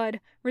blood,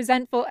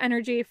 resentful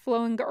energy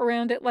flowing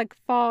around it like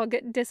fog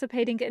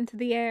dissipating into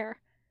the air.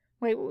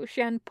 Wei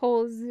Wuxian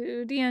pulls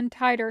Zhu Dian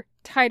tighter,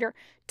 tighter,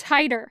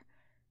 tighter.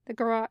 The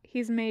garrote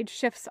he's made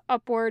shifts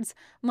upwards,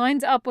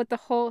 lines up with the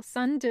hole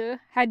San Tu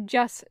had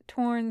just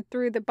torn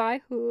through the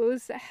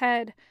Baihu's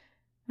head.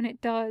 When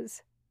it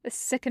does, a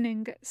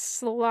sickening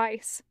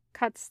slice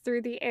cuts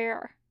through the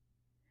air.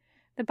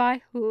 The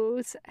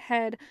Baihu's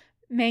head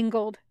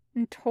mangled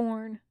and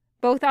torn,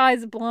 both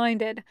eyes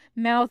blinded,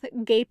 mouth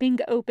gaping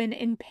open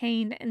in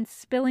pain and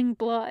spilling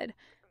blood,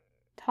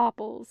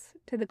 topples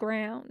to the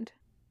ground.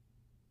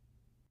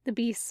 The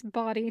beast's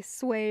body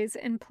sways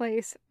in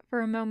place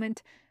for a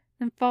moment,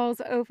 and falls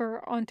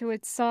over onto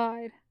its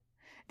side.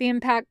 The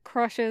impact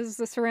crushes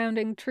the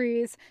surrounding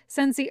trees,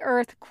 sends the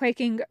earth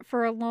quaking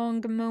for a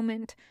long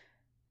moment.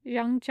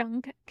 Jiang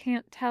Cheng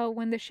can't tell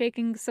when the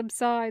shaking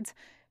subsides,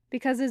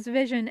 because his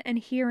vision and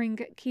hearing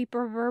keep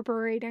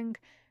reverberating,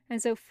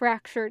 as though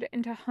fractured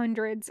into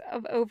hundreds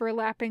of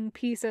overlapping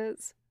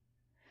pieces.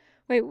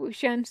 Wei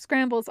Wuxian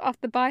scrambles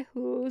off the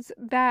Baihu's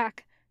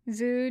back,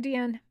 Zhu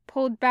Dian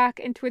pulled back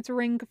into its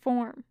ring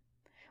form.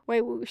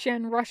 Wei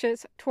Wuxian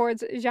rushes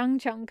towards Jiang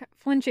Cheng,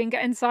 flinching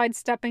and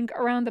sidestepping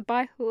around the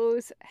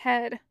Baihu's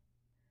head.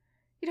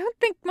 "You don't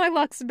think my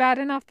luck's bad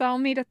enough that I'll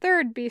meet a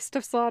third beast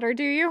of slaughter,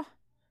 do you?"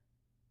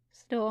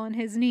 Still on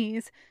his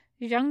knees,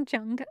 Jiang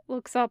Cheng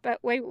looks up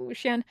at Wei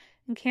Wuxian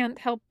and can't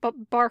help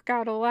but bark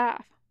out a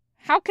laugh.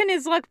 How can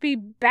his luck be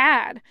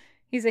bad?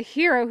 He's a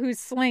hero who's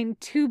slain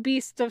 2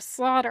 beasts of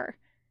slaughter.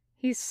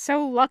 He's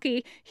so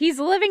lucky, he's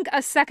living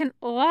a second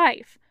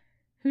life.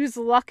 Who's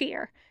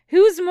luckier?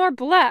 Who's more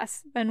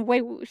blessed than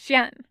Wei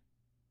Wuxian?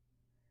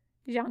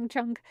 Jiang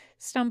Cheng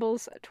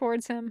stumbles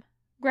towards him,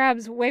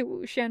 grabs Wei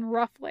Wuxian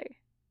roughly.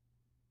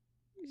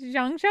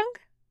 "Jiang Cheng?"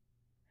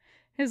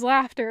 His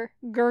laughter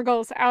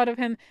gurgles out of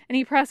him, and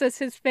he presses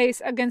his face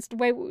against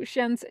Wei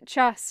Wuxian's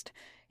chest.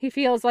 He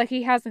feels like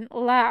he hasn't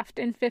laughed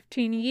in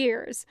 15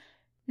 years.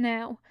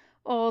 Now,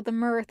 all the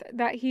mirth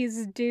that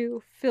he's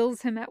due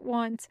fills him at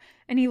once,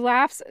 and he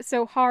laughs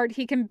so hard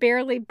he can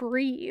barely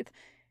breathe.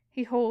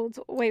 He holds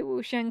Wei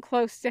Wuxian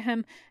close to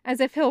him, as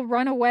if he'll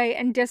run away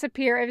and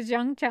disappear if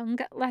Jiang Cheng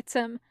lets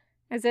him,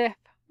 as if,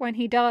 when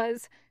he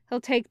does,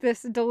 he'll take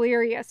this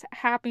delirious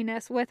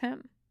happiness with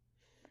him.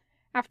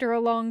 After a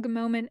long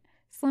moment,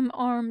 slim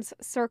arms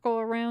circle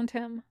around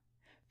him.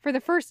 For the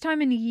first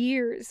time in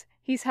years,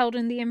 he's held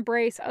in the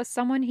embrace of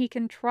someone he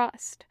can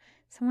trust,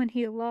 someone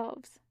he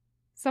loves,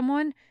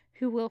 someone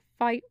who will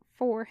fight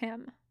for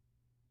him.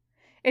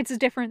 It's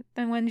different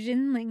than when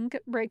Jinling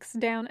breaks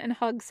down and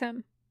hugs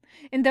him.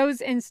 In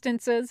those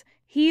instances,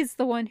 he's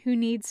the one who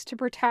needs to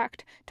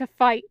protect, to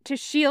fight, to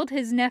shield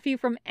his nephew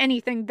from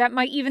anything that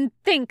might even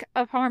think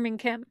of harming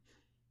him.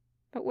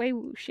 But Wei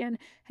Wuxian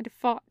had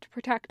fought to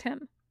protect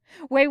him.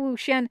 Wei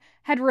Wuxian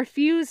had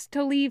refused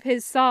to leave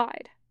his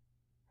side.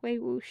 Wei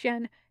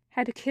Wuxian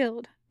had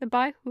killed the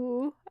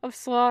Baihu of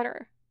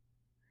slaughter.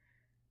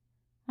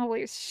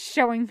 "Always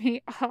showing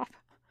me up,"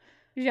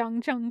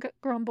 Jiang Cheng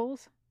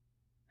grumbles.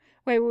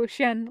 Wei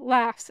Wuxian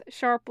laughs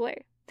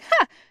sharply.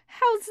 "Ha!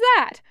 How's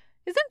that?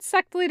 Isn't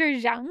sect leader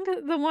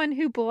Zhang the one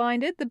who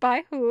blinded the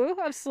Baihu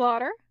of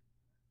slaughter?"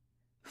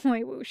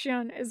 "Wei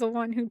Wuxian is the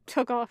one who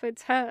took off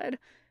its head,"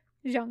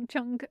 Jiang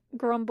Cheng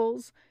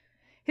grumbles.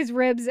 His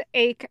ribs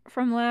ache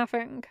from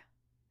laughing.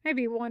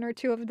 Maybe 1 or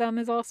 2 of them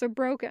is also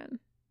broken.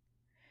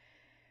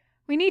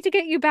 "We need to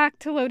get you back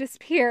to Lotus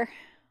Pier,"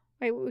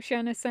 Wei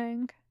Wuxian is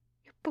saying.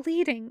 "You're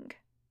bleeding."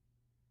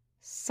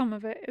 "Some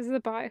of it is the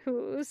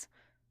Baihu's,"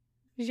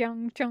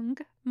 Jiang Cheng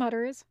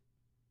mutters.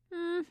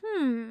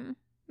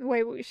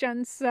 Wei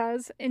Wuxian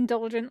says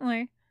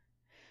indulgently.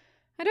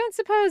 "I don't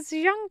suppose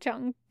Jiang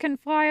Cheng can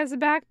fly us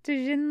back to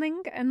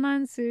Jinling and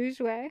Lan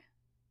Suzhui?"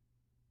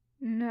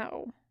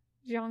 "No,"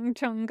 Jiang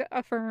Cheng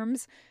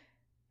affirms.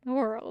 "The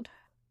world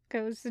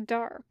goes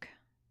dark."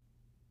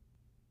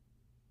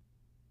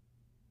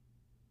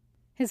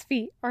 His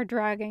feet are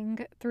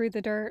dragging through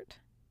the dirt.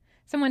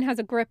 Someone has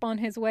a grip on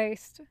his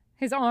waist,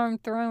 his arm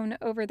thrown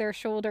over their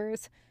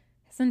shoulders.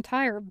 His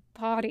entire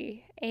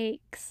body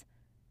aches.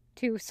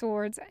 2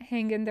 swords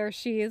hang in their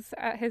sheaths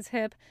at his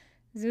hip,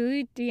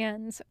 Zhu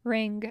Dian's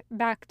ring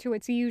back to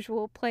its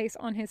usual place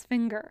on his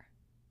finger.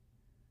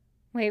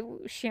 "Wei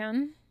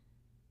Wuxian?"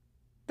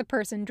 The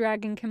person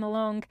dragging him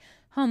along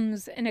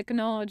hums in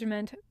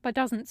acknowledgement, but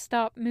doesn't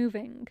stop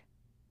moving.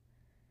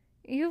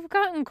 "You've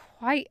gotten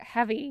quite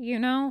heavy, you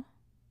know,"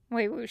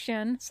 Wei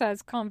Wuxian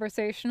says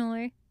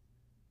conversationally.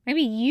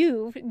 "Maybe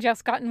you've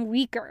just gotten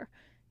weaker,"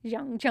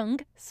 Jiang Cheng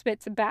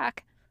spits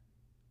back.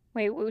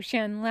 Wei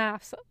Wuxian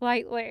laughs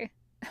lightly.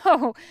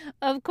 "Oh,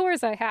 of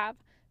course I have.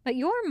 but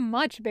you're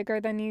much bigger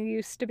than you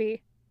used to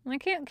be. I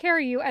can't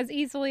carry you as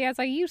easily as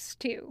I used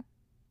to.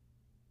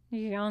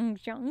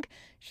 Jiang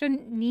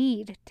shouldn't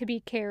need to be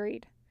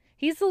carried.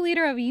 He's the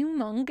leader of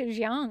Yumeng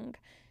Jiang,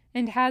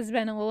 and has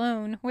been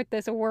alone with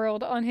this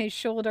world on his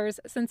shoulders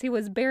since he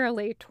was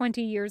barely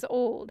 20 years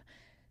old.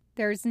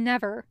 There's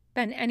never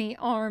been any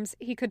arms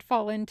he could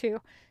fall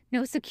into,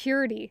 no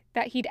security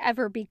that he'd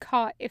ever be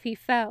caught if he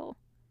fell.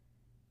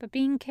 But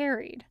being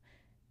carried,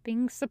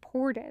 being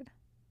supported,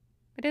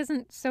 it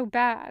isn't so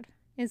bad,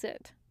 is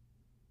it?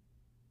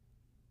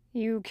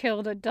 You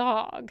killed a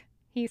dog,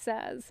 he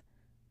says.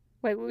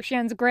 Wei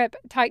Wuxian's grip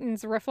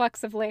tightens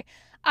reflexively.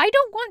 I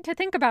don't want to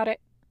think about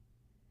it.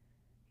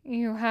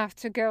 You have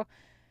to go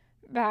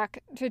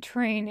back to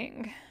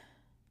training,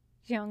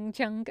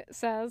 Jiang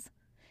says.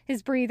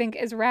 His breathing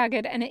is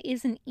ragged and it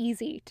isn't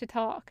easy to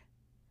talk.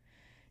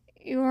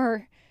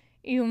 You're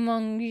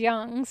Yumeng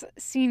Yang's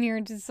senior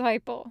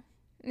disciple.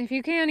 If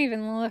you can't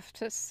even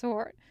lift a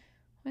sword,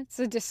 it's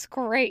a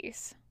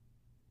disgrace.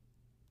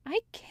 I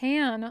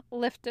can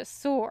lift a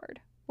sword,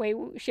 Wei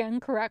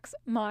Wuxian corrects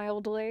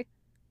mildly.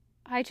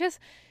 I just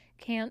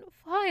can't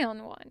fly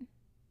on one.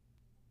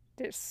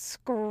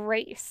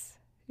 Disgrace,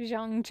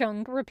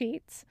 Jiang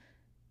repeats.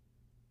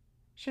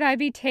 Should I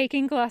be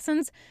taking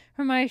lessons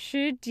from my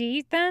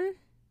Shidi then?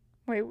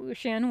 Wei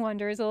Wuxian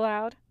wonders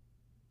aloud.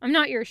 I'm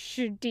not your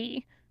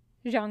Shidi,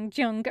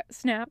 Jiang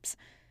snaps.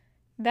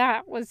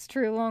 That was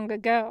true long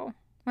ago,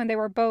 when they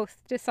were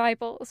both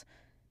disciples.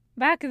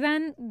 Back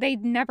then,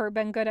 they'd never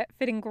been good at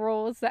fitting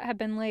roles that had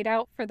been laid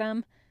out for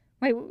them.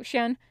 Wei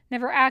Wuxian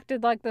never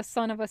acted like the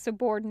son of a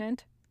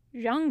subordinate.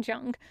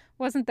 Jiang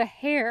wasn't the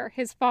heir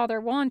his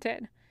father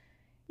wanted.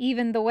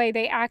 Even the way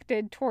they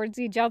acted towards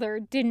each other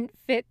didn't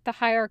fit the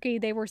hierarchy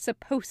they were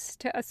supposed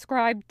to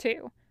ascribe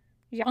to.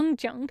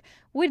 Jiang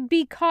would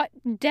be caught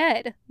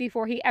dead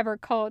before he ever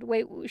called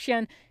Wei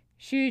Wuxian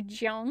Xu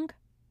Jiang.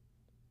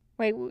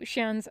 Wei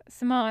Wuxian's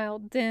smile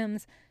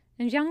dims,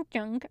 and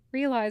Jiang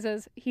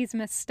realizes he's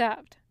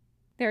misstepped.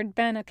 There'd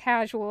been a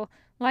casual,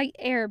 light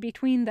air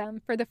between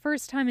them for the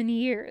first time in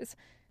years,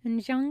 and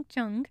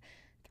Jiang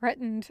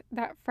threatened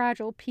that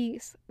fragile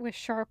peace with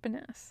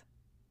sharpness.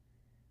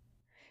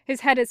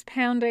 His head is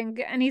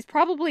pounding, and he's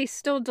probably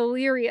still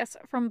delirious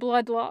from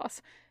blood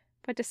loss,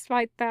 but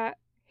despite that,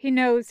 he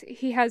knows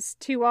he has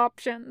two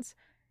options.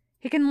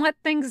 He can let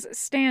things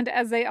stand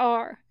as they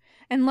are,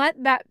 and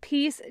let that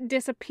peace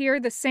disappear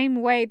the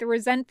same way the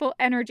resentful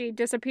energy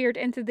disappeared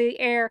into the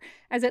air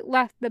as it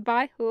left the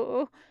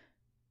Baihu,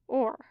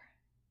 or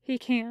he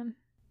can.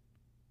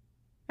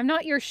 I'm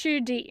not your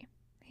Shudi,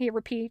 he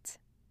repeats.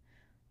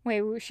 Wei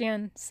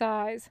Wuxian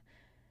sighs.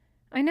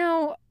 I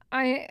know,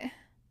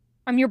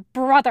 I'm your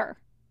brother,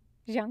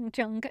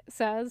 Jiang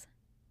says.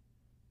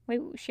 Wei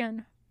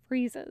Wuxian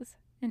freezes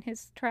in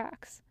his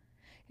tracks,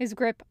 his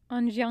grip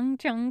on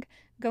Jiang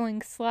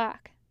going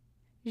slack.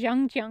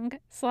 Jiang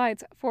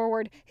slides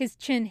forward, his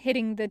chin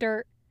hitting the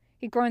dirt.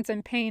 He grunts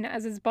in pain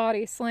as his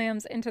body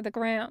slams into the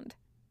ground.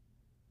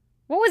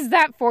 What was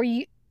that for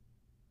you?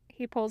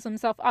 He pulls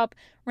himself up,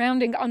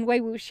 rounding on Wei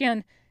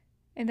Wuxian,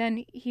 and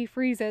then he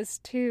freezes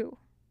too.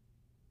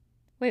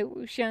 Wei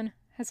Wuxian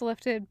has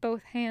lifted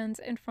both hands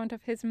in front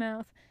of his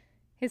mouth.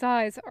 His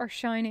eyes are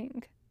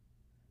shining.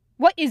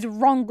 What is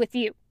wrong with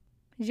you?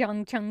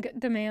 Jiang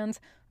demands,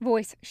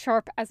 voice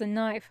sharp as a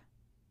knife.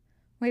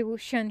 Wei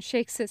Wuxian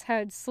shakes his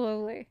head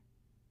slowly.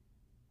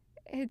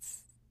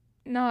 It's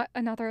not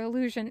another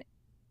illusion,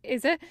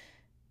 is it?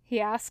 He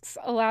asks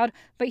aloud,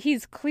 but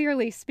he's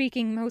clearly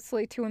speaking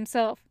mostly to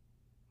himself.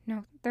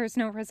 No, there's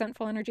no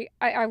resentful energy.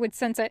 I would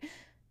sense it.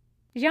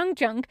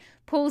 Jiang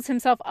pulls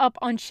himself up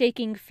on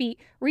shaking feet,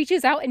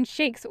 reaches out and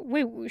shakes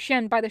Wei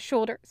Wuxian by the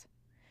shoulders.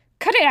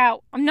 Cut it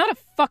out! I'm not a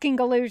fucking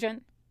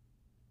illusion!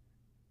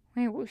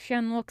 Wei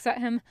Wuxian looks at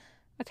him,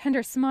 a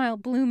tender smile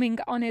blooming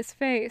on his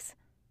face.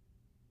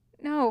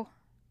 No,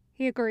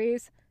 he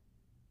agrees.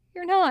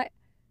 You're not.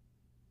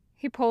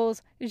 He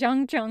pulls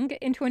Jiang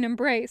into an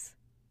embrace.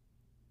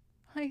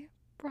 My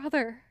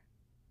brother,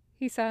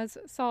 he says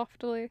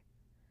softly.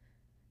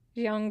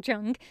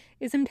 Jiang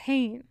is in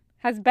pain,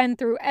 has been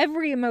through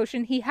every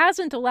emotion he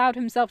hasn't allowed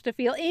himself to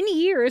feel in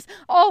years,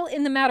 all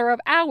in the matter of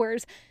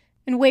hours,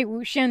 and Wei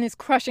Wuxian is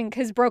crushing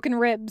his broken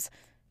ribs.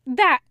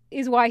 That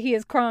is why he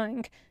is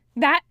crying.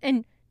 That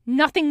and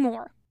nothing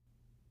more.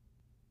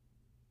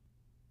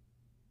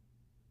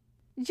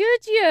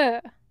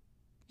 Zhi!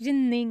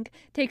 Jinling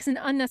takes an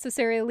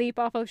unnecessary leap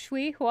off of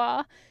Shui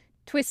Hua,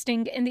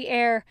 twisting in the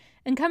air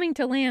and coming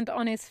to land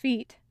on his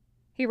feet.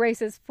 He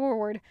races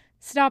forward,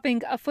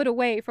 stopping a foot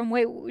away from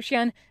Wei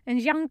Wuxian and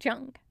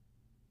Jiang.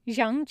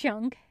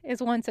 Jiang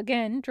is once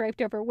again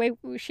draped over Wei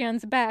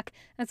Wuxian's back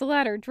as the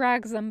latter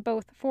drags them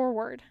both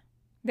forward.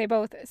 They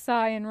both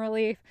sigh in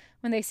relief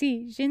when they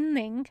see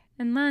Jinling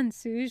and Lan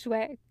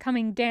Suzhui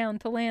coming down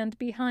to land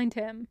behind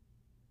him.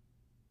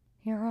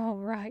 You're all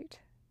right,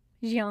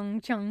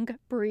 Jiang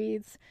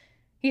breathes.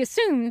 He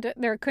assumed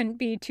there couldn't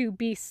be two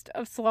beasts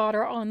of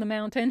slaughter on the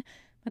mountain,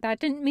 but that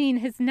didn't mean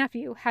his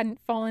nephew hadn't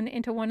fallen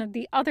into one of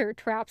the other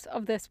traps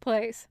of this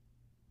place.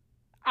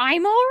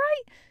 I'm all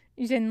right?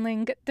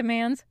 Jinling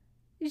demands.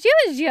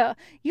 Zhe,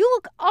 you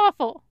look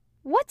awful.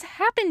 What's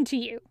happened to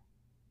you?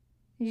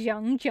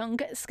 Zhang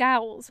Zheng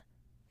scowls.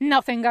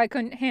 Nothing I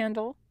couldn't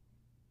handle.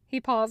 He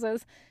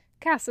pauses,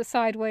 casts a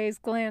sideways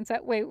glance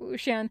at Wei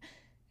Wuxian,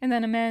 and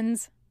then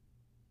amends.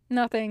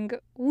 Nothing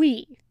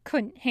we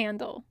couldn't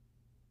handle.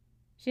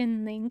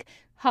 Jinling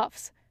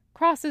huffs,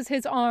 crosses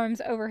his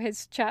arms over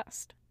his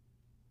chest.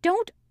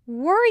 Don't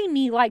worry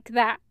me like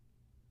that.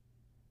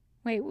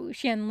 Wei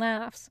Wuxian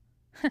laughs.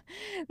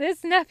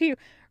 This nephew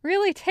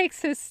really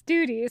takes his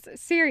duties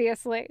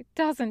seriously,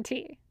 doesn't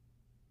he?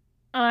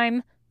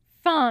 I'm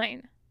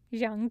fine,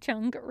 Zhang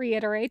Zheng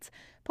reiterates,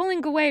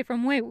 pulling away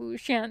from Wei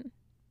Wuxian.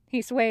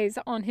 He sways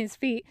on his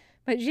feet,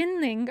 but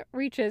Jinling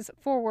reaches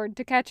forward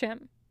to catch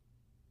him.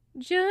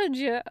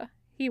 Zhe,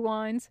 he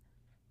whines.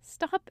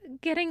 Stop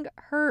getting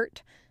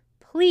hurt,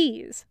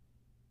 please.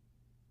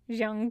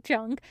 Zhang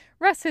Zheng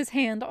rests his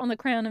hand on the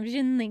crown of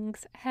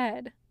Jinling's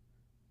head.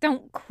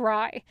 Don't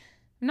cry.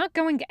 I'm not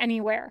going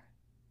anywhere.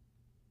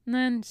 And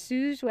then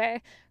Su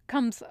Zhui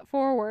comes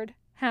forward,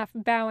 half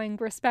bowing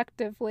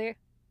respectively.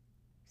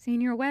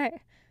 Senior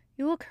Wei,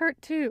 you look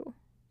hurt too.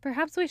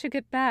 Perhaps we should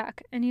get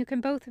back, and you can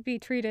both be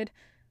treated.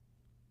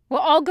 We'll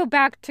all go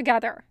back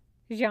together,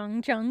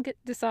 Zhang Zheng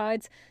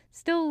decides,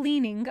 still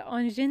leaning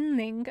on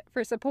Jinling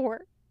for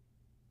support.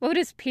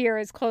 Lotus Pier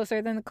is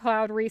closer than the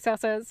cloud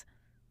recesses.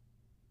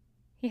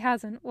 He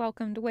hasn't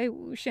welcomed Wei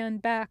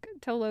Wuxian back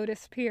to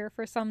Lotus Pier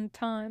for some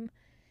time.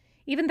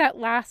 Even that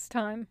last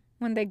time,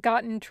 when they'd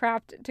gotten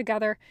trapped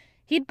together,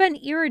 he'd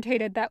been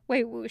irritated that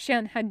Wei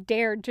Wuxian had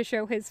dared to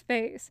show his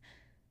face.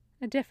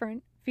 A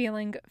different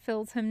feeling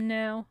fills him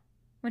now,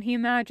 when he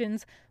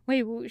imagines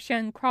Wei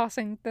Wuxian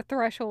crossing the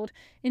threshold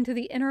into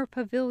the inner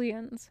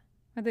pavilions,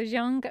 where the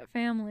Zhang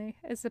family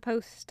is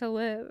supposed to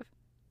live.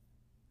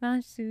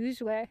 Fan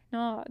Suzhui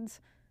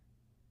nods.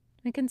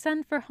 We can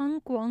send for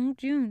Heng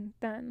Guangjun,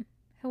 then.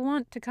 He'll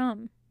want to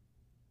come.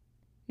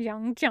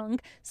 Zhang Zheng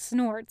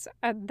snorts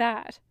at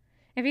that.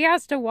 If he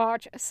has to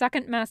watch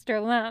Second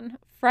Master Lan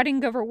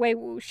fretting over Wei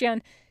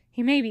Wuxian,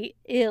 he may be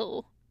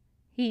ill.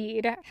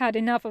 He'd had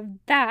enough of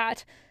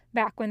that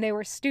back when they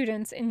were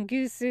students in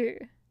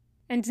Gusu.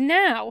 And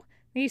now,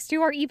 these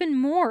two are even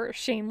more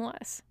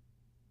shameless.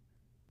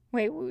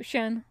 Wei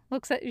Wuxian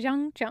looks at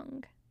Zhang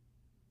Zheng.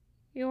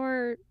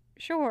 You're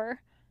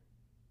sure?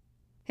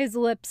 His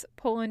lips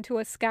pull into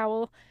a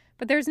scowl,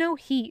 but there's no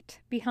heat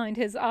behind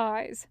his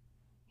eyes.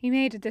 He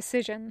made a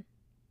decision,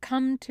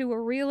 come to a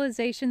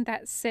realization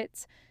that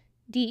sits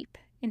deep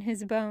in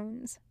his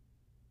bones.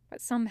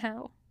 But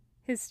somehow,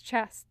 his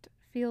chest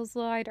feels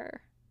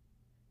lighter.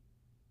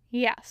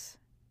 Yes,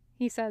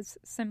 he says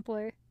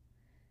simply.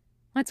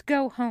 Let's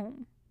go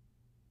home.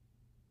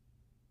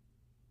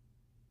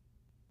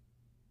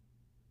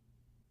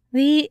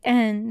 The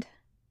end.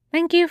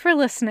 Thank you for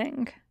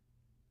listening.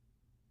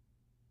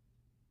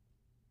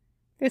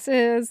 This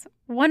is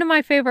one of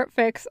my favorite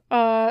fics,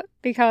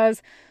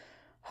 because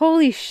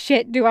holy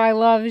shit do I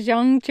love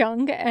Zhang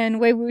Zheng and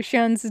Wei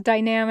Wuxian's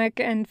dynamic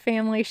and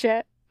family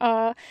shit.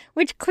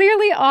 Which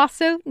clearly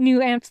also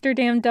New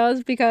Amsterdam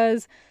does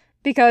because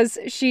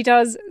she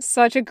does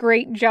such a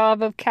great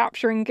job of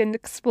capturing and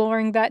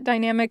exploring that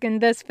dynamic in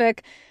this fic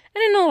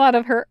and in a lot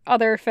of her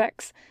other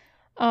fics.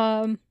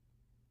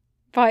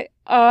 But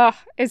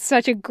it's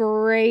such a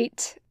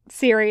great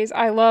series.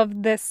 I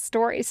love this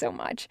story so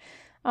much.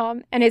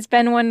 And it's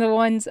been one of the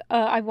ones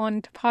I've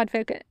wanted to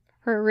podfic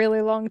for a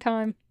really long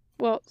time.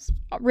 Well,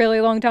 a really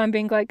long time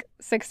being like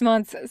 6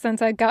 months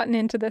since I'd gotten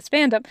into this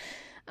fandom.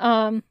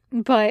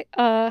 But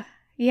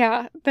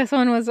yeah, this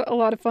one was a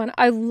lot of fun.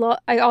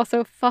 I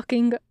also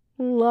fucking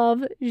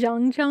love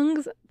Zhang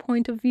Zheng's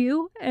point of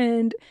view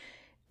and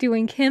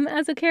doing him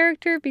as a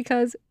character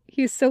because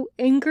he's so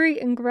angry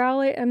and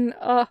growly and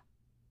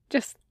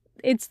just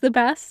it's the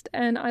best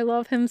and I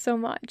love him so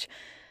much.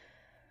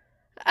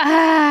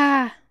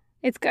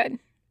 It's good.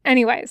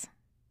 Anyways,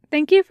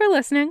 thank you for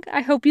listening.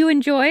 I hope you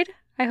enjoyed.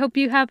 I hope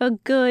you have a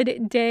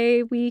good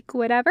day, week,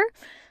 whatever.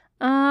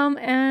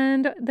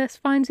 And this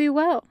finds you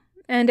well.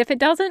 And if it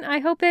doesn't, I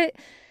hope it,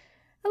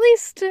 at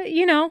least,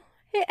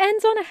 it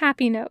ends on a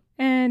happy note.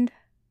 And,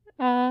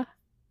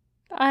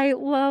 I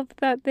love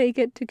that they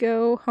get to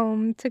go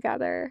home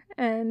together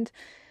and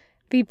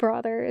be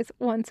brothers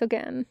once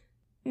again.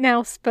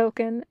 Now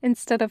spoken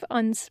instead of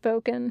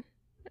unspoken.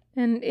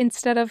 And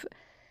instead of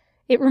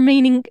it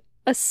remaining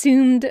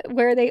assumed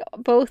where they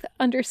both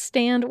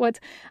understand what's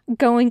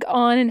going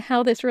on and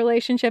how this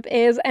relationship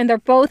is, and they're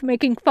both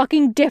making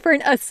fucking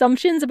different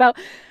assumptions about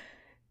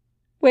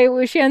Wei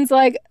Wuxian's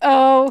like,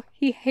 oh,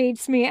 he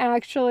hates me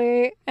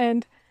actually,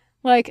 and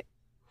like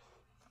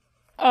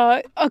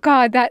oh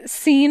god, that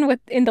scene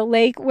in the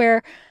lake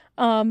where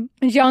Zhang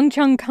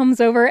Zheng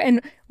comes over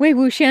and Wei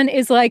Wuxian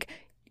is like,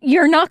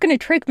 you're not going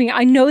to trick me.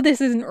 I know this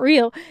isn't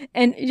real.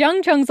 And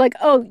Zhang Zheng's like,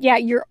 oh, yeah,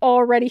 you're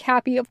already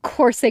happy. Of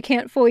course they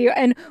can't fool you.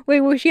 And Wei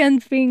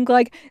Wuxian's being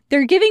like,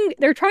 they're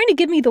trying to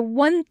give me the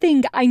one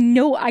thing I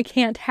know I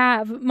can't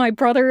have. My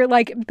brother,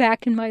 like,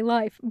 back in my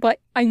life. But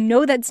I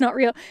know that's not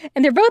real.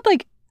 And they're both,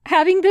 like,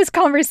 having this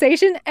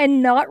conversation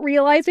and not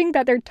realizing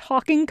that they're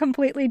talking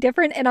completely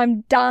different and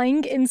I'm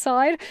dying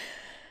inside.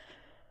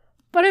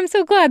 But I'm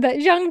so glad that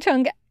Zhang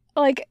Cheng,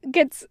 like,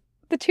 gets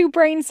the two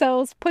brain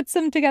cells, puts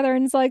them together,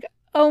 and is like,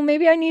 oh,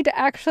 maybe I need to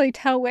actually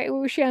tell Wei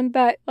Wuxian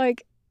that,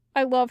 like,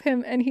 I love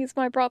him and he's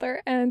my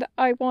brother and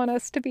I want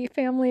us to be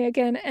family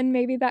again, and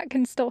maybe that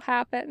can still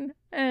happen.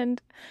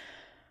 And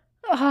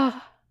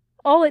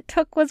all it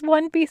took was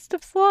one beast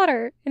of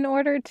slaughter in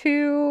order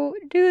to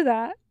do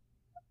that.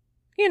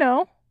 You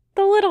know,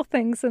 the little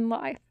things in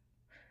life.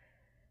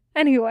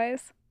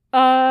 Anyways,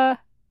 I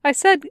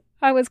said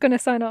I was going to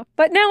sign off,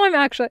 but now I'm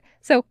actually.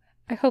 So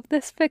I hope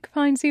this fic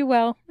finds you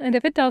well, and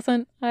if it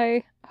doesn't,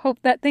 I hope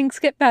that things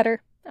get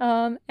better.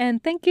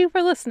 And thank you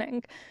for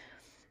listening.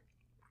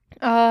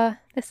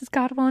 This is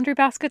God of Laundry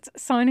Baskets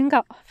signing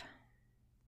off.